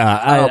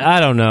 Yeah, I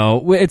don't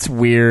know. It's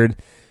weird.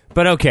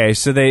 But okay,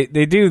 so they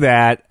do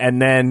that,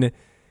 and then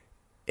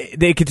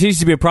they continues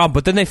to be a problem,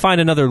 but then they find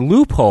another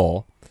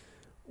loophole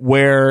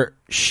where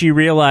she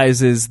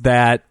realizes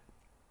that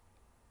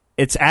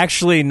it's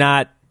actually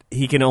not,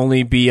 he can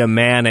only be a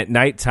man at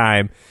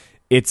nighttime.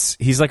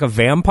 He's like a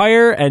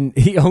vampire, and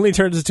he only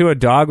turns into a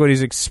dog when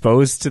he's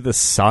exposed to the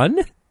sun?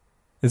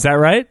 Is that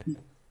right?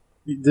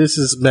 This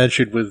is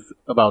mentioned with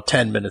about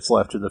 10 minutes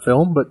left in the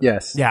film, but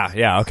yes.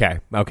 Yeah, okay.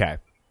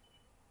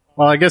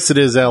 Well, I guess it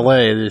is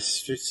L.A.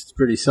 It's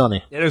pretty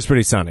sunny. It is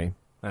pretty sunny.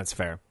 That's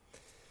fair.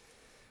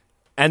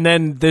 And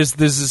then there's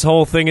this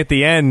whole thing at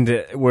the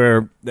end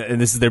where, and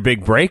this is their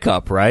big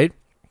breakup, right?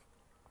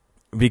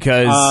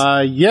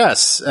 Because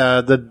yes,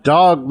 the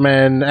dog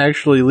man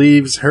actually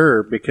leaves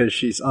her because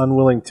she's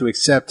unwilling to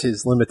accept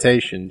his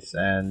limitations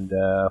and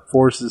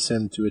forces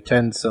him to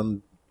attend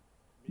some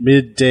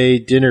midday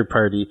dinner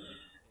party.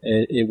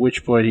 At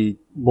which point he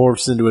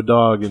morphs into a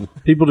dog, and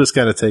people just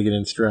kind of take it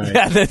in stride.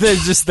 Yeah,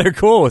 they're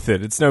cool with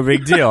it. It's no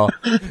big deal.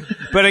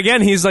 But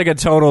again, he's like a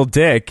total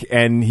dick,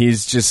 and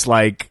he's just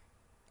like,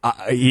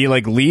 he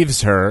like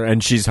leaves her,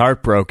 and she's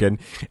heartbroken,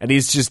 and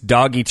he's just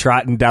doggy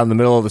trotting down the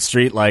middle of the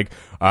street like,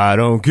 I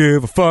don't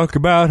give a fuck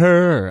about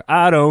her.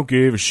 I don't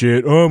give a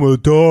shit. I'm a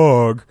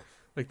dog.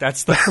 Like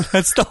that's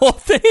the whole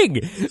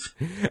thing.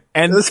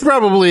 And it's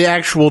probably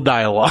actual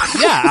dialogue.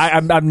 Yeah,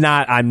 I'm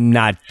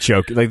not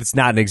joking. Like, it's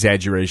not an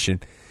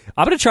exaggeration.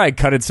 I'm gonna try and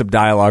cut in some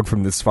dialogue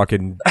from this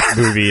fucking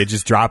movie and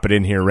just drop it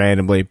in here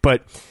randomly.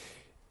 But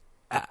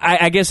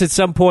I guess at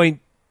some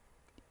point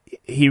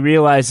he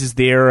realizes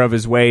the error of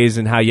his ways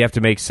and how you have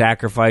to make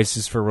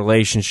sacrifices for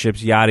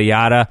relationships, yada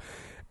yada.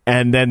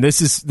 And then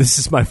this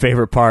is my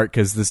favorite part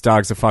because this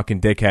dog's a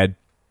fucking dickhead.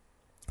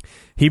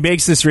 He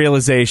makes this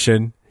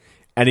realization,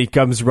 and he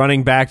comes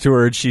running back to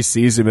her, and she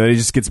sees him, and he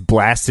just gets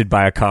blasted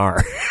by a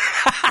car.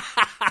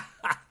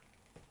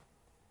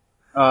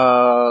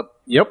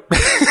 Yep.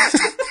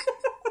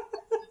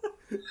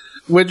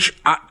 Which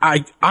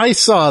I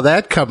saw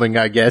that coming,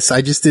 I guess.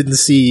 I just didn't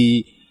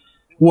see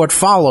what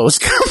follows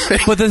coming.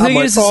 But the thing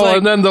is,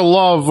 and then the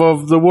love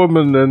of the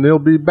woman, and he'll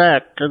be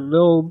back, and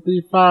they'll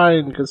be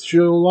fine, because she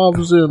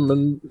loves him,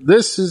 and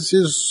this is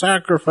his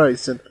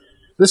sacrifice, and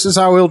this is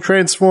how he'll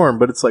transform.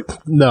 But it's like,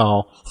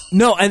 no.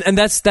 No, and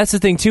that's the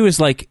thing, too, is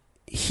like,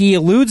 he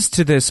alludes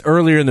to this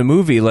earlier in the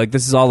movie, like,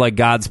 this is all like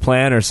God's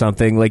plan or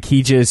something. Like,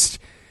 he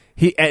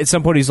at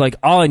some point he's like,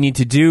 all I need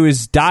to do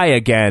is die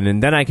again,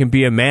 and then I can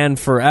be a man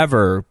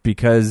forever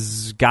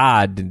because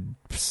God,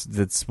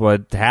 that's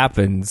what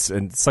happens.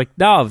 And it's like,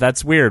 no,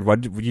 that's weird.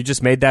 What, you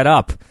just made that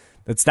up.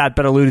 That's not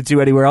been alluded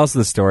to anywhere else in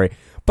the story.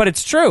 But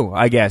it's true,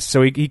 I guess.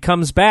 So he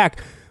comes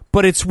back,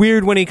 but it's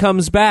weird when he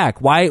comes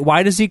back.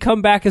 Why does he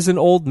come back as an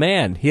old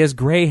man? He has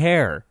gray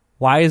hair.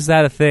 Why is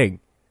that a thing?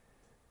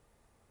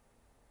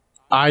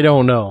 I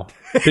don't know.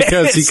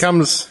 Because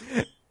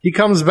he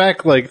comes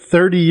back like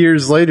 30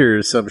 years later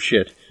or some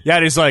shit. Yeah,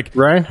 and he's like,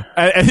 right?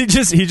 And he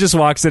just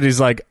walks in. He's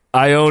like,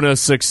 I own a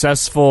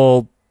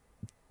successful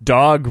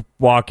dog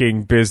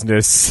walking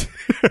business,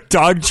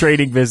 dog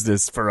training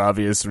business for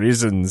obvious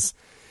reasons.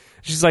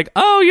 She's like,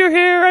 oh, you're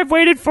here. I've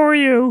waited for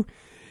you.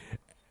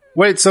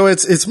 Wait, so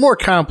it's more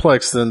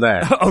complex than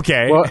that.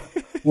 Okay.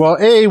 Well,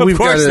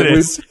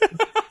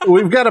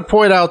 we've got to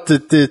point out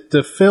that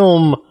the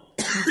film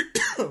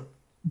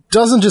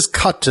doesn't just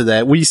cut to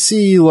that. We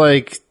see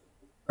like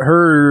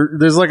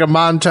there's like a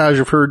montage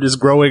of her just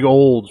growing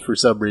old for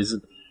some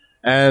reason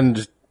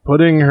and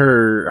putting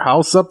her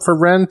house up for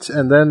rent,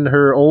 and then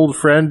her old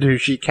friend who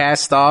she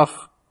cast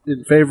off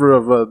in favor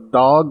of a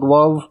dog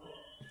love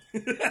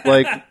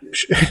like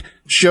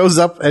shows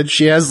up, and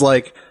she has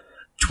like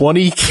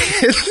 20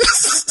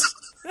 kids.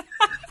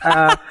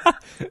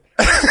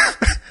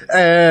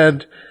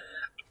 And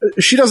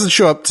she doesn't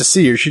show up to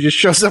see her. She just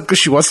shows up because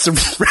she wants to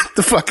rent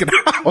the fucking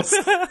house.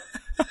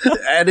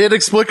 And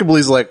inexplicably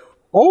is like,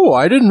 oh,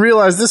 I didn't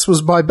realize this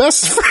was my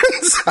best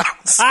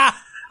friend's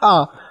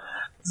house.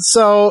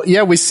 So,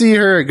 yeah, we see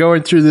her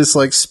going through this,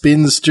 like,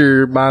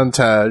 spinster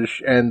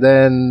montage, and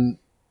then,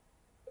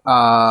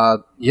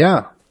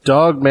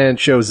 Dogman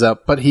shows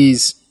up, but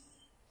he's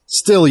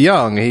still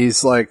young.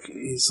 He's like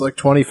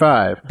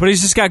 25. But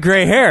he's just got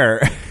gray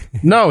hair.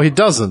 No, he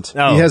doesn't.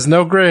 No. He has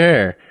no gray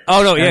hair.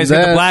 Oh, no, yeah, he's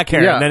got the black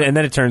hair, and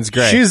then it turns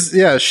gray.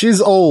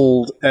 She's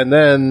old, and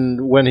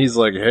then when he's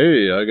like,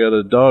 hey, I got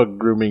a dog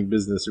grooming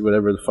business, or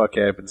whatever the fuck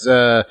happens,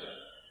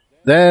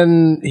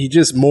 then he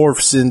just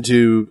morphs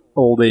into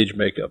old age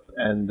makeup,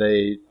 and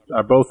they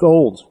are both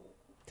old.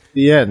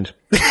 The end.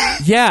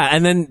 Yeah,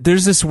 and then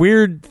there's this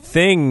weird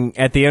thing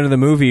at the end of the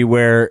movie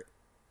where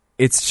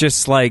it's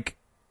just like,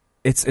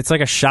 it's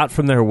like a shot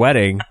from their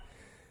wedding,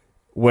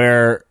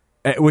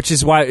 which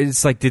is why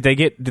it's like, did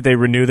they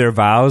renew their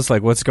vows?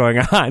 Like, what's going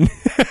on?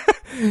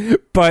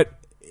 But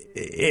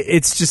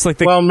it's just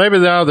like well, maybe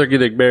now they're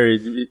getting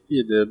married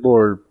in a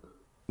more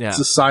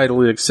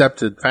societally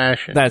accepted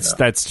fashion.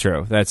 That's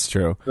true. That's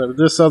true. But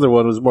this other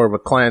one was more of a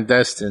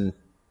clandestine.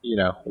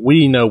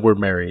 We know we're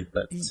married,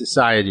 but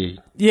society,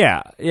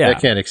 they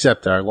can't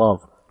accept our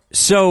love.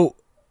 So,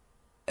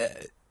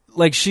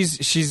 like,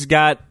 she's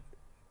got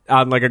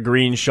on like a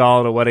green shawl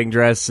and a wedding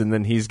dress, and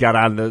then he's got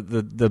on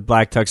the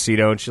black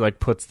tuxedo, and she like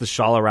puts the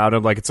shawl around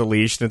him like it's a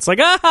leash, and it's like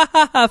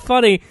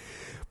funny,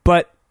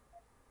 but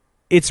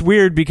it's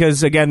weird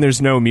because again,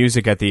 there's no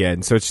music at the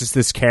end, so it's just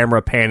this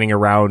camera panning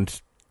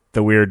around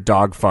the weird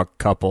dog fuck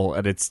couple,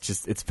 and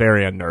it's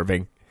very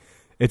unnerving.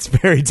 It's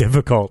very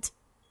difficult.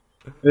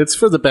 It's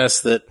for the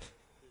best that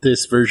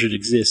this version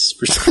exists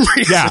for some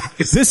reason. Yeah,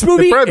 this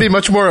movie it'd probably be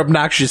much more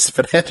obnoxious if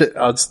it had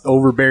an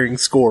overbearing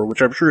score,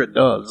 which I'm sure it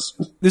does.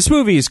 This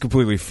movie is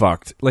completely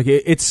fucked. Like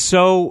it's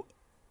so.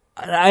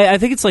 I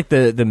think it's like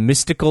the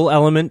mystical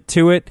element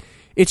to it.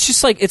 It's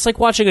just like it's like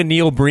watching a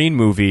Neil Breen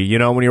movie.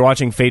 When you're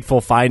watching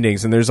Fateful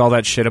Findings, and there's all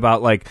that shit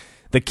about like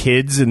the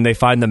kids and they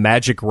find the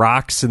magic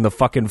rocks in the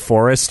fucking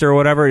forest or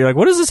whatever. You're like,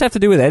 what does this have to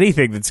do with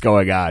anything that's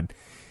going on?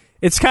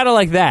 It's kind of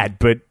like that,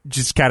 but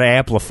just kind of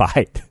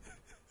amplified.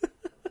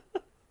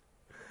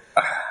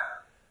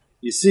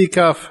 You see,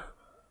 Cuff,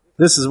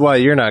 this is why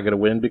you're not going to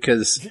win,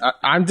 because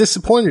I'm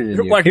disappointed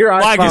in you. Why?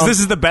 Because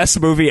this is the best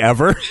movie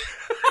ever?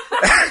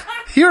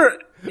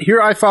 Here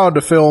I found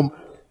a film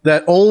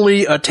that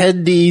only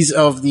attendees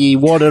of the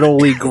one and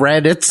only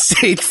Granite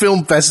State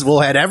Film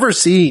Festival had ever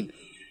seen.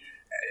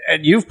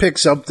 And you've picked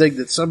something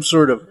that's some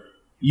sort of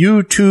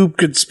YouTube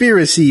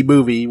conspiracy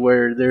movie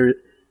where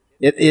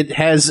it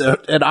has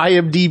an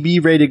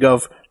IMDb rating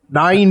of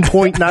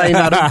 9.9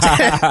 out of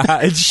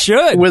 10. It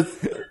should.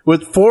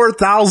 With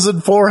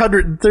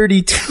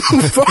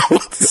 4,432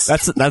 votes.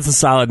 That's a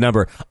solid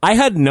number. I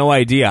had no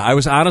idea. I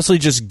was honestly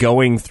just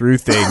going through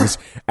things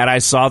and I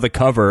saw the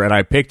cover and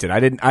I picked it. I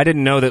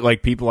didn't know that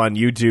like people on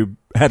YouTube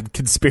had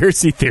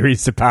conspiracy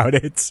theories about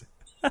it.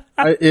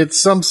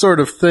 It's some sort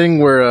of thing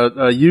where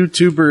a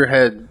YouTuber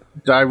had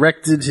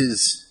directed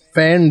his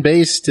fan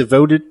base to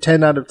vote it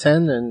 10 out of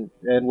 10 and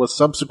was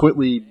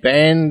subsequently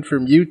banned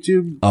from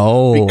YouTube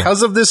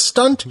because of this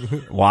stunt.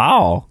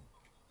 Wow.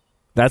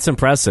 That's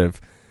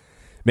impressive.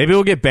 Maybe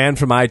we'll get banned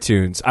from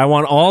iTunes. I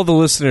want all the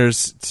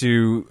listeners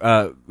to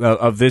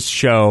of this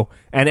show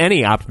and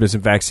any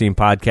Optimism Vaccine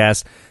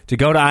podcast to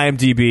go to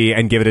IMDb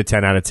and give it a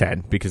 10 out of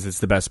 10 because it's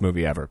the best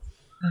movie ever.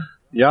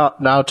 Yeah,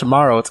 now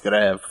tomorrow it's going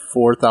to have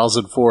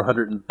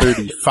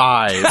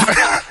 4,435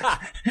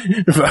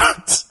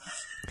 votes.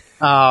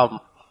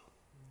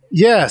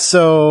 Yeah,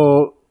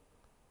 so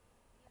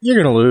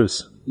you're going to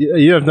lose.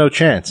 You have no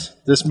chance.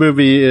 This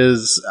movie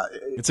is...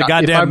 It's a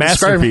goddamn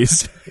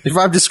masterpiece. If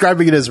I'm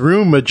describing it as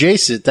room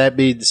adjacent, that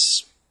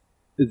means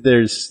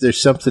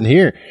there's something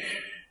here.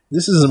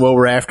 This isn't what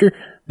we're after.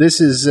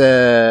 This is...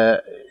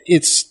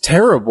 it's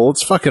terrible.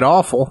 It's fucking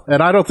awful.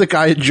 And I don't think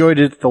I enjoyed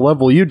it at the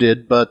level you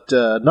did, but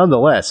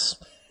nonetheless,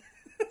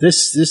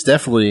 this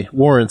definitely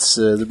warrants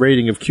the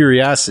rating of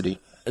curiosity.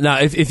 Now,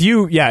 if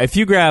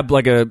you grab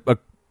like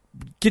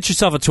get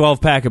yourself a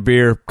 12-pack of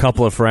beer,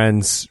 couple of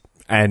friends,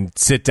 and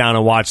sit down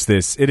and watch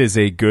this, it is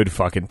a good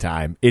fucking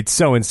time. It's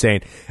so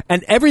insane.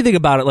 And everything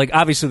about it, like,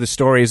 obviously the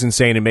story is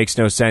insane. It makes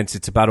no sense.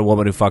 It's about a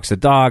woman who fucks a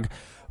dog.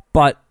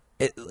 But,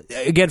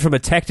 again, from a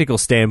technical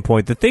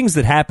standpoint, the things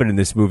that happen in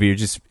this movie are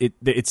just,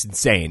 it's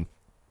insane.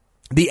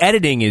 The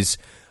editing is,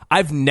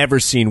 I've never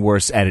seen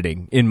worse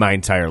editing in my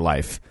entire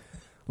life.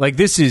 Like,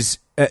 this is,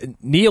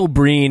 Neil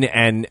Breen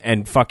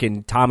and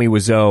fucking Tommy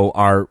Wiseau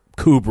are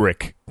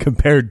Kubrick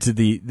compared to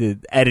the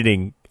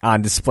editing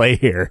on display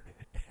here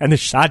and the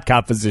shot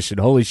composition.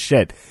 Holy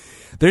shit.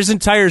 There's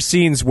entire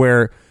scenes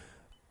where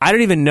I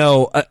don't even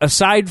know,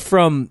 aside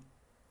from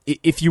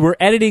if you were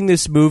editing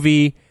this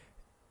movie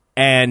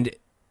and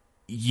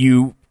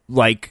you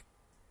like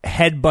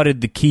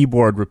headbutted the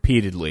keyboard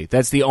repeatedly,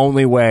 that's the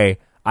only way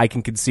I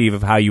can conceive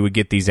of how you would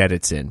get these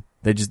edits in.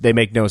 They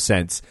make no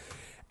sense.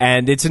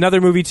 And it's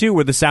another movie too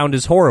where the sound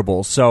is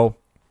horrible. So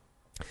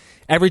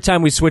every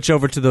time we switch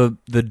over to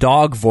the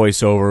dog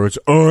voiceover, it's,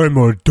 I'm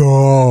a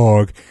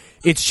dog.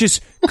 It's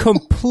just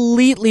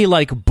completely,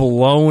 like,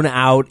 blown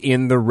out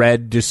in the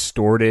red,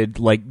 distorted,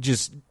 like,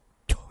 just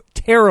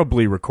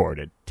terribly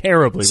recorded.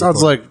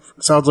 Sounds like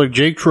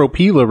Jake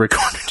Tropila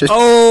recorded it.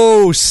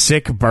 Oh,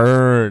 sick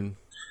burn.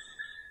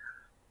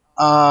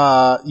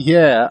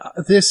 Yeah,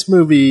 this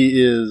movie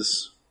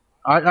is...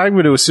 I'm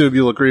going to assume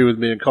you'll agree with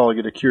me in calling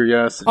it a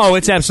curiosity. Oh,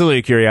 it's absolutely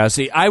a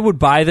curiosity. I would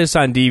buy this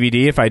on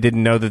DVD if I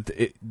didn't know that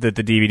the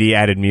DVD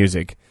added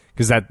music,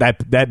 because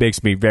that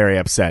makes me very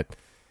upset.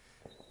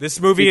 This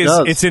movie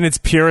it's in its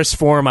purest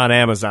form on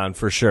Amazon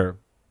for sure.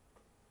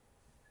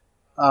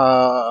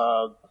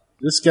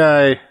 This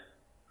guy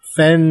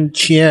Fen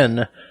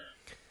Chien,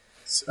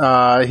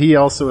 he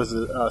also has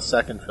a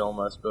second film,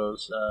 I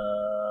suppose,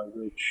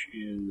 which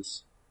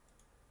is.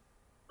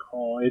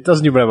 It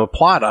doesn't even have a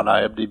plot on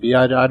IMDb.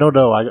 I don't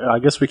know. I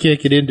guess we can't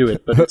get into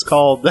it, but it's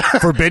called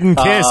Forbidden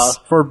Kiss.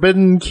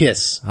 Forbidden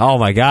Kiss. Oh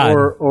my god.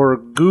 Or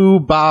Gu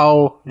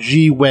Bao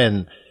Ji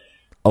Wen.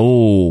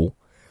 Oh.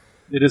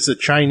 It is a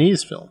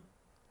Chinese film.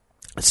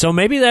 So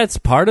maybe that's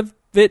part of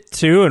it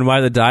too, and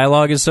why the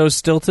dialogue is so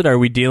stilted. Are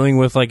we dealing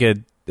with like a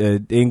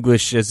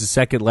English as a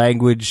second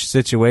language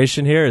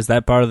situation here? Is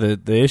that part of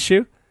the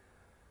issue?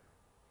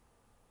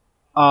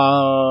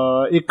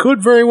 It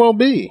could very well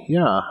be.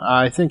 Yeah,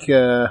 I think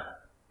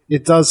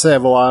it does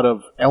have a lot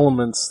of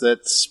elements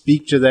that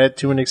speak to that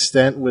to an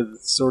extent,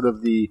 with sort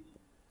of the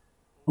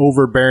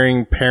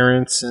overbearing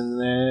parents, and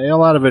a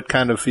lot of it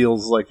kind of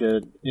feels like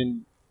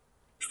in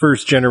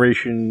first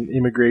generation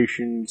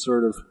immigration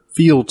sort of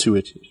feel to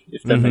it,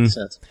 if that makes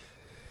sense.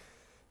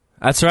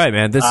 That's right,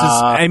 man. This is,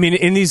 I mean,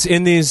 in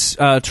these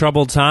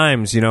troubled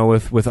times, you know,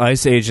 with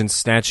ICE agents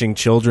snatching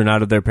children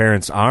out of their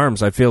parents'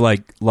 arms, I feel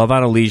like Love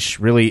on a Leash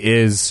really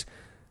is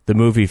the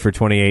movie for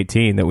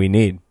 2018 that we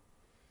need.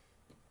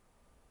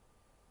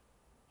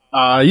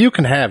 You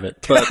can have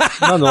it, but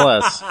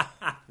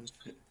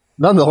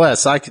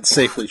nonetheless, I could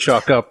safely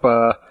chalk up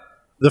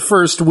the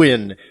first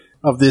win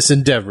of this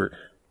endeavor.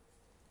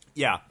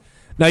 Yeah.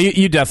 Now,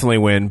 you definitely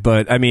win,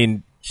 but, I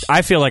mean,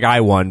 I feel like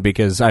I won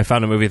because I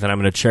found a movie that I'm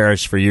going to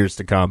cherish for years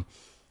to come.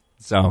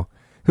 So,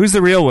 who's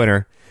the real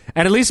winner?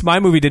 And at least my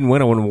movie didn't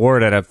win an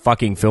award at a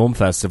fucking film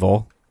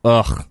festival.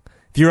 Ugh.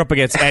 If you're up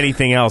against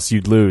anything else,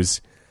 you'd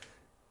lose.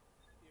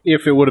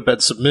 If it would have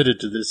been submitted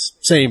to this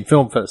same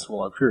film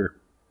festival, I'm sure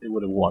it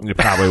would have won. It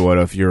probably would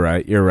have. You're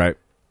right.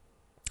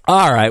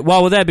 All right.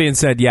 Well, with that being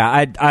said,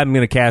 yeah, I'm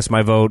going to cast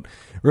my vote.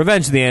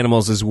 Revenge of the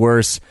Animals is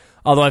worse.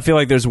 Although I feel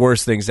like there's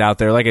worse things out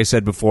there. Like I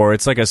said before,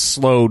 it's like a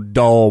slow,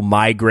 dull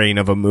migraine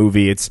of a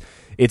movie. It's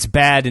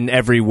bad in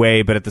every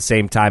way, but at the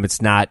same time,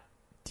 it's not,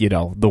 you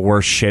know, the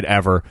worst shit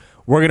ever.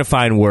 We're gonna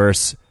find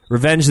worse.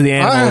 Revenge of the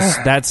Animals.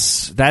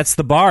 That's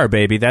the bar,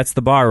 baby. That's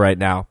the bar right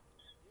now.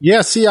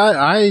 Yeah. See,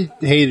 I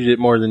hated it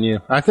more than you.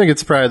 I think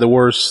it's probably the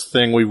worst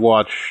thing we've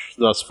watched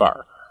thus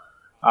far.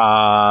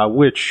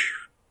 Which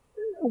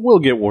will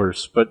get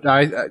worse, but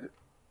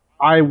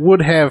I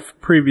would have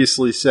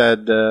previously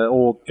said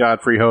old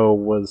Godfrey Ho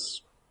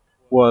was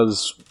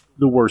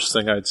the worst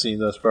thing I'd seen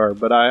thus far,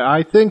 but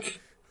I think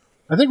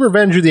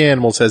Revenge of the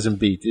Animals has him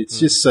beat. It's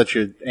just such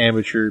an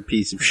amateur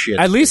piece of shit.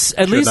 At least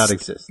not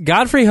exist.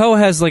 Godfrey Ho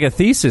has like a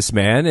thesis,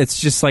 man. It's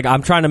just like,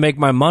 I'm trying to make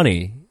my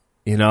money.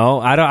 You know,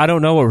 I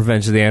don't know what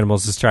Revenge of the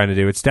Animals is trying to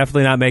do. It's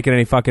definitely not making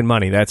any fucking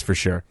money. That's for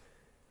sure.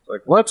 It's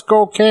like, let's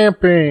go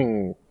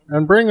camping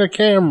and bring a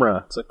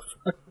camera. It's like,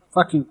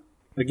 fucking,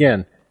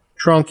 again,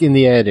 trunk in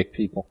the attic,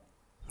 people.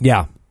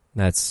 Yeah,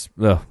 that's...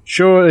 Ugh.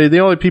 Sure, the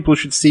only people who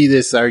should see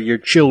this are your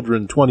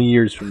children 20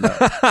 years from now.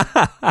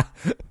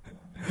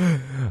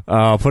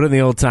 Oh, put it in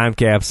the old time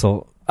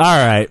capsule.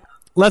 All right,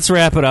 let's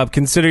wrap it up.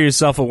 Consider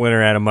yourself a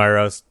winner, Adam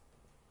Myros.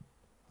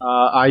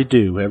 I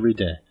do, every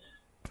day.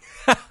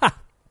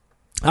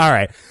 All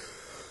right.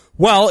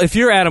 Well, if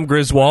you're Adam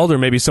Griswold, or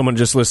maybe someone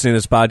just listening to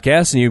this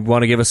podcast, and you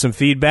want to give us some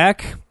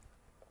feedback,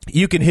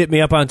 you can hit me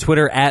up on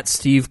Twitter at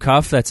Steve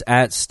Cuff. That's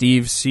at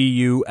Steve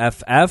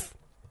Cuff.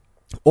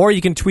 Or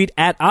you can tweet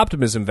at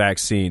Optimism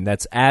Vaccine.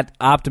 That's at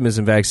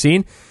Optimism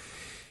Vaccine.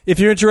 If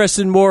you're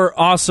interested in more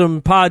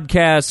awesome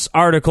podcasts,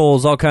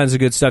 articles, all kinds of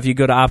good stuff, you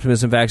go to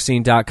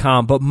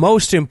optimismvaccine.com. But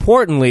most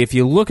importantly, if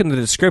you look in the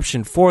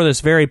description for this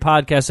very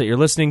podcast that you're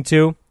listening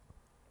to,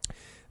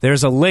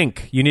 there's a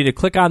link. You need to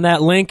click on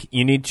that link.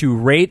 You need to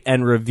rate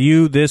and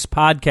review this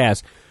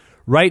podcast.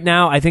 Right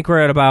now, I think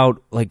we're at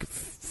about like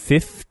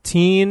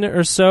 15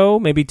 or so,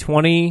 maybe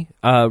 20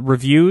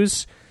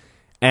 reviews,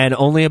 and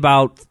only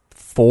about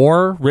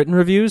 4 written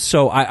reviews.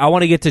 So I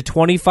want to get to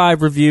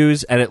 25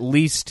 reviews and at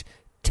least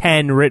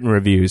 10 written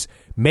reviews.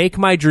 Make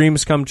my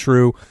dreams come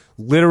true.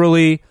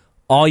 Literally,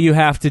 all you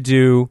have to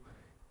do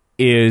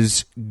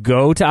is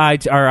go to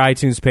our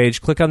iTunes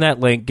page, click on that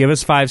link, give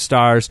us 5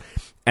 stars,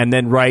 and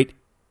then write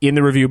in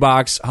the review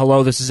box,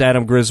 "Hello, this is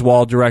Adam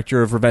Griswold,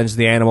 director of Revenge of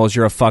the Animals.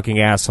 You're a fucking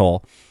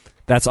asshole."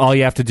 That's all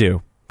you have to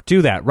do.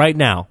 Do that right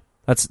now.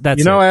 That's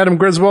you know, Adam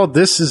Griswold,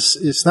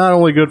 it's not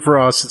only good for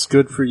us, it's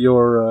good for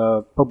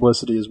your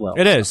publicity as well.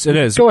 It is.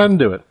 Go ahead and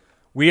do it.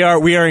 We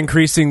are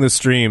increasing the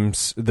stream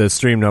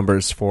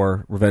numbers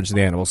for Revenge of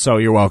the Animals, so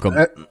you're welcome.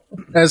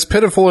 As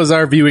pitiful as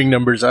our viewing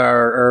numbers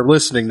are, or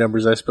listening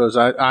numbers, I suppose,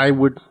 I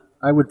would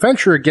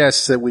venture a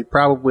guess that we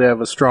probably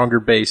have a stronger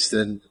base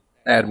than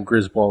Adam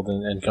Griswold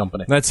and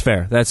company. That's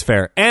fair.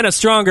 And a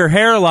stronger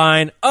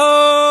hairline.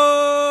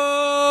 Oh!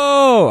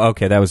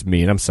 Okay, that was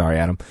mean. I'm sorry,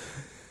 Adam.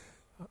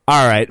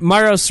 All right.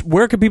 Myros,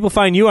 where can people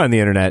find you on the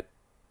internet?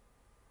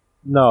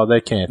 No, they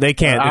can't. They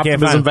can't.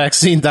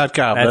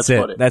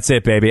 OptimismVaccine.com. That's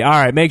it, baby. All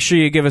right. Make sure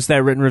you give us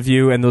that written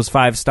review and those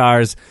 5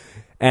 stars,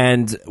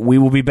 and we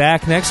will be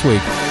back next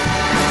week.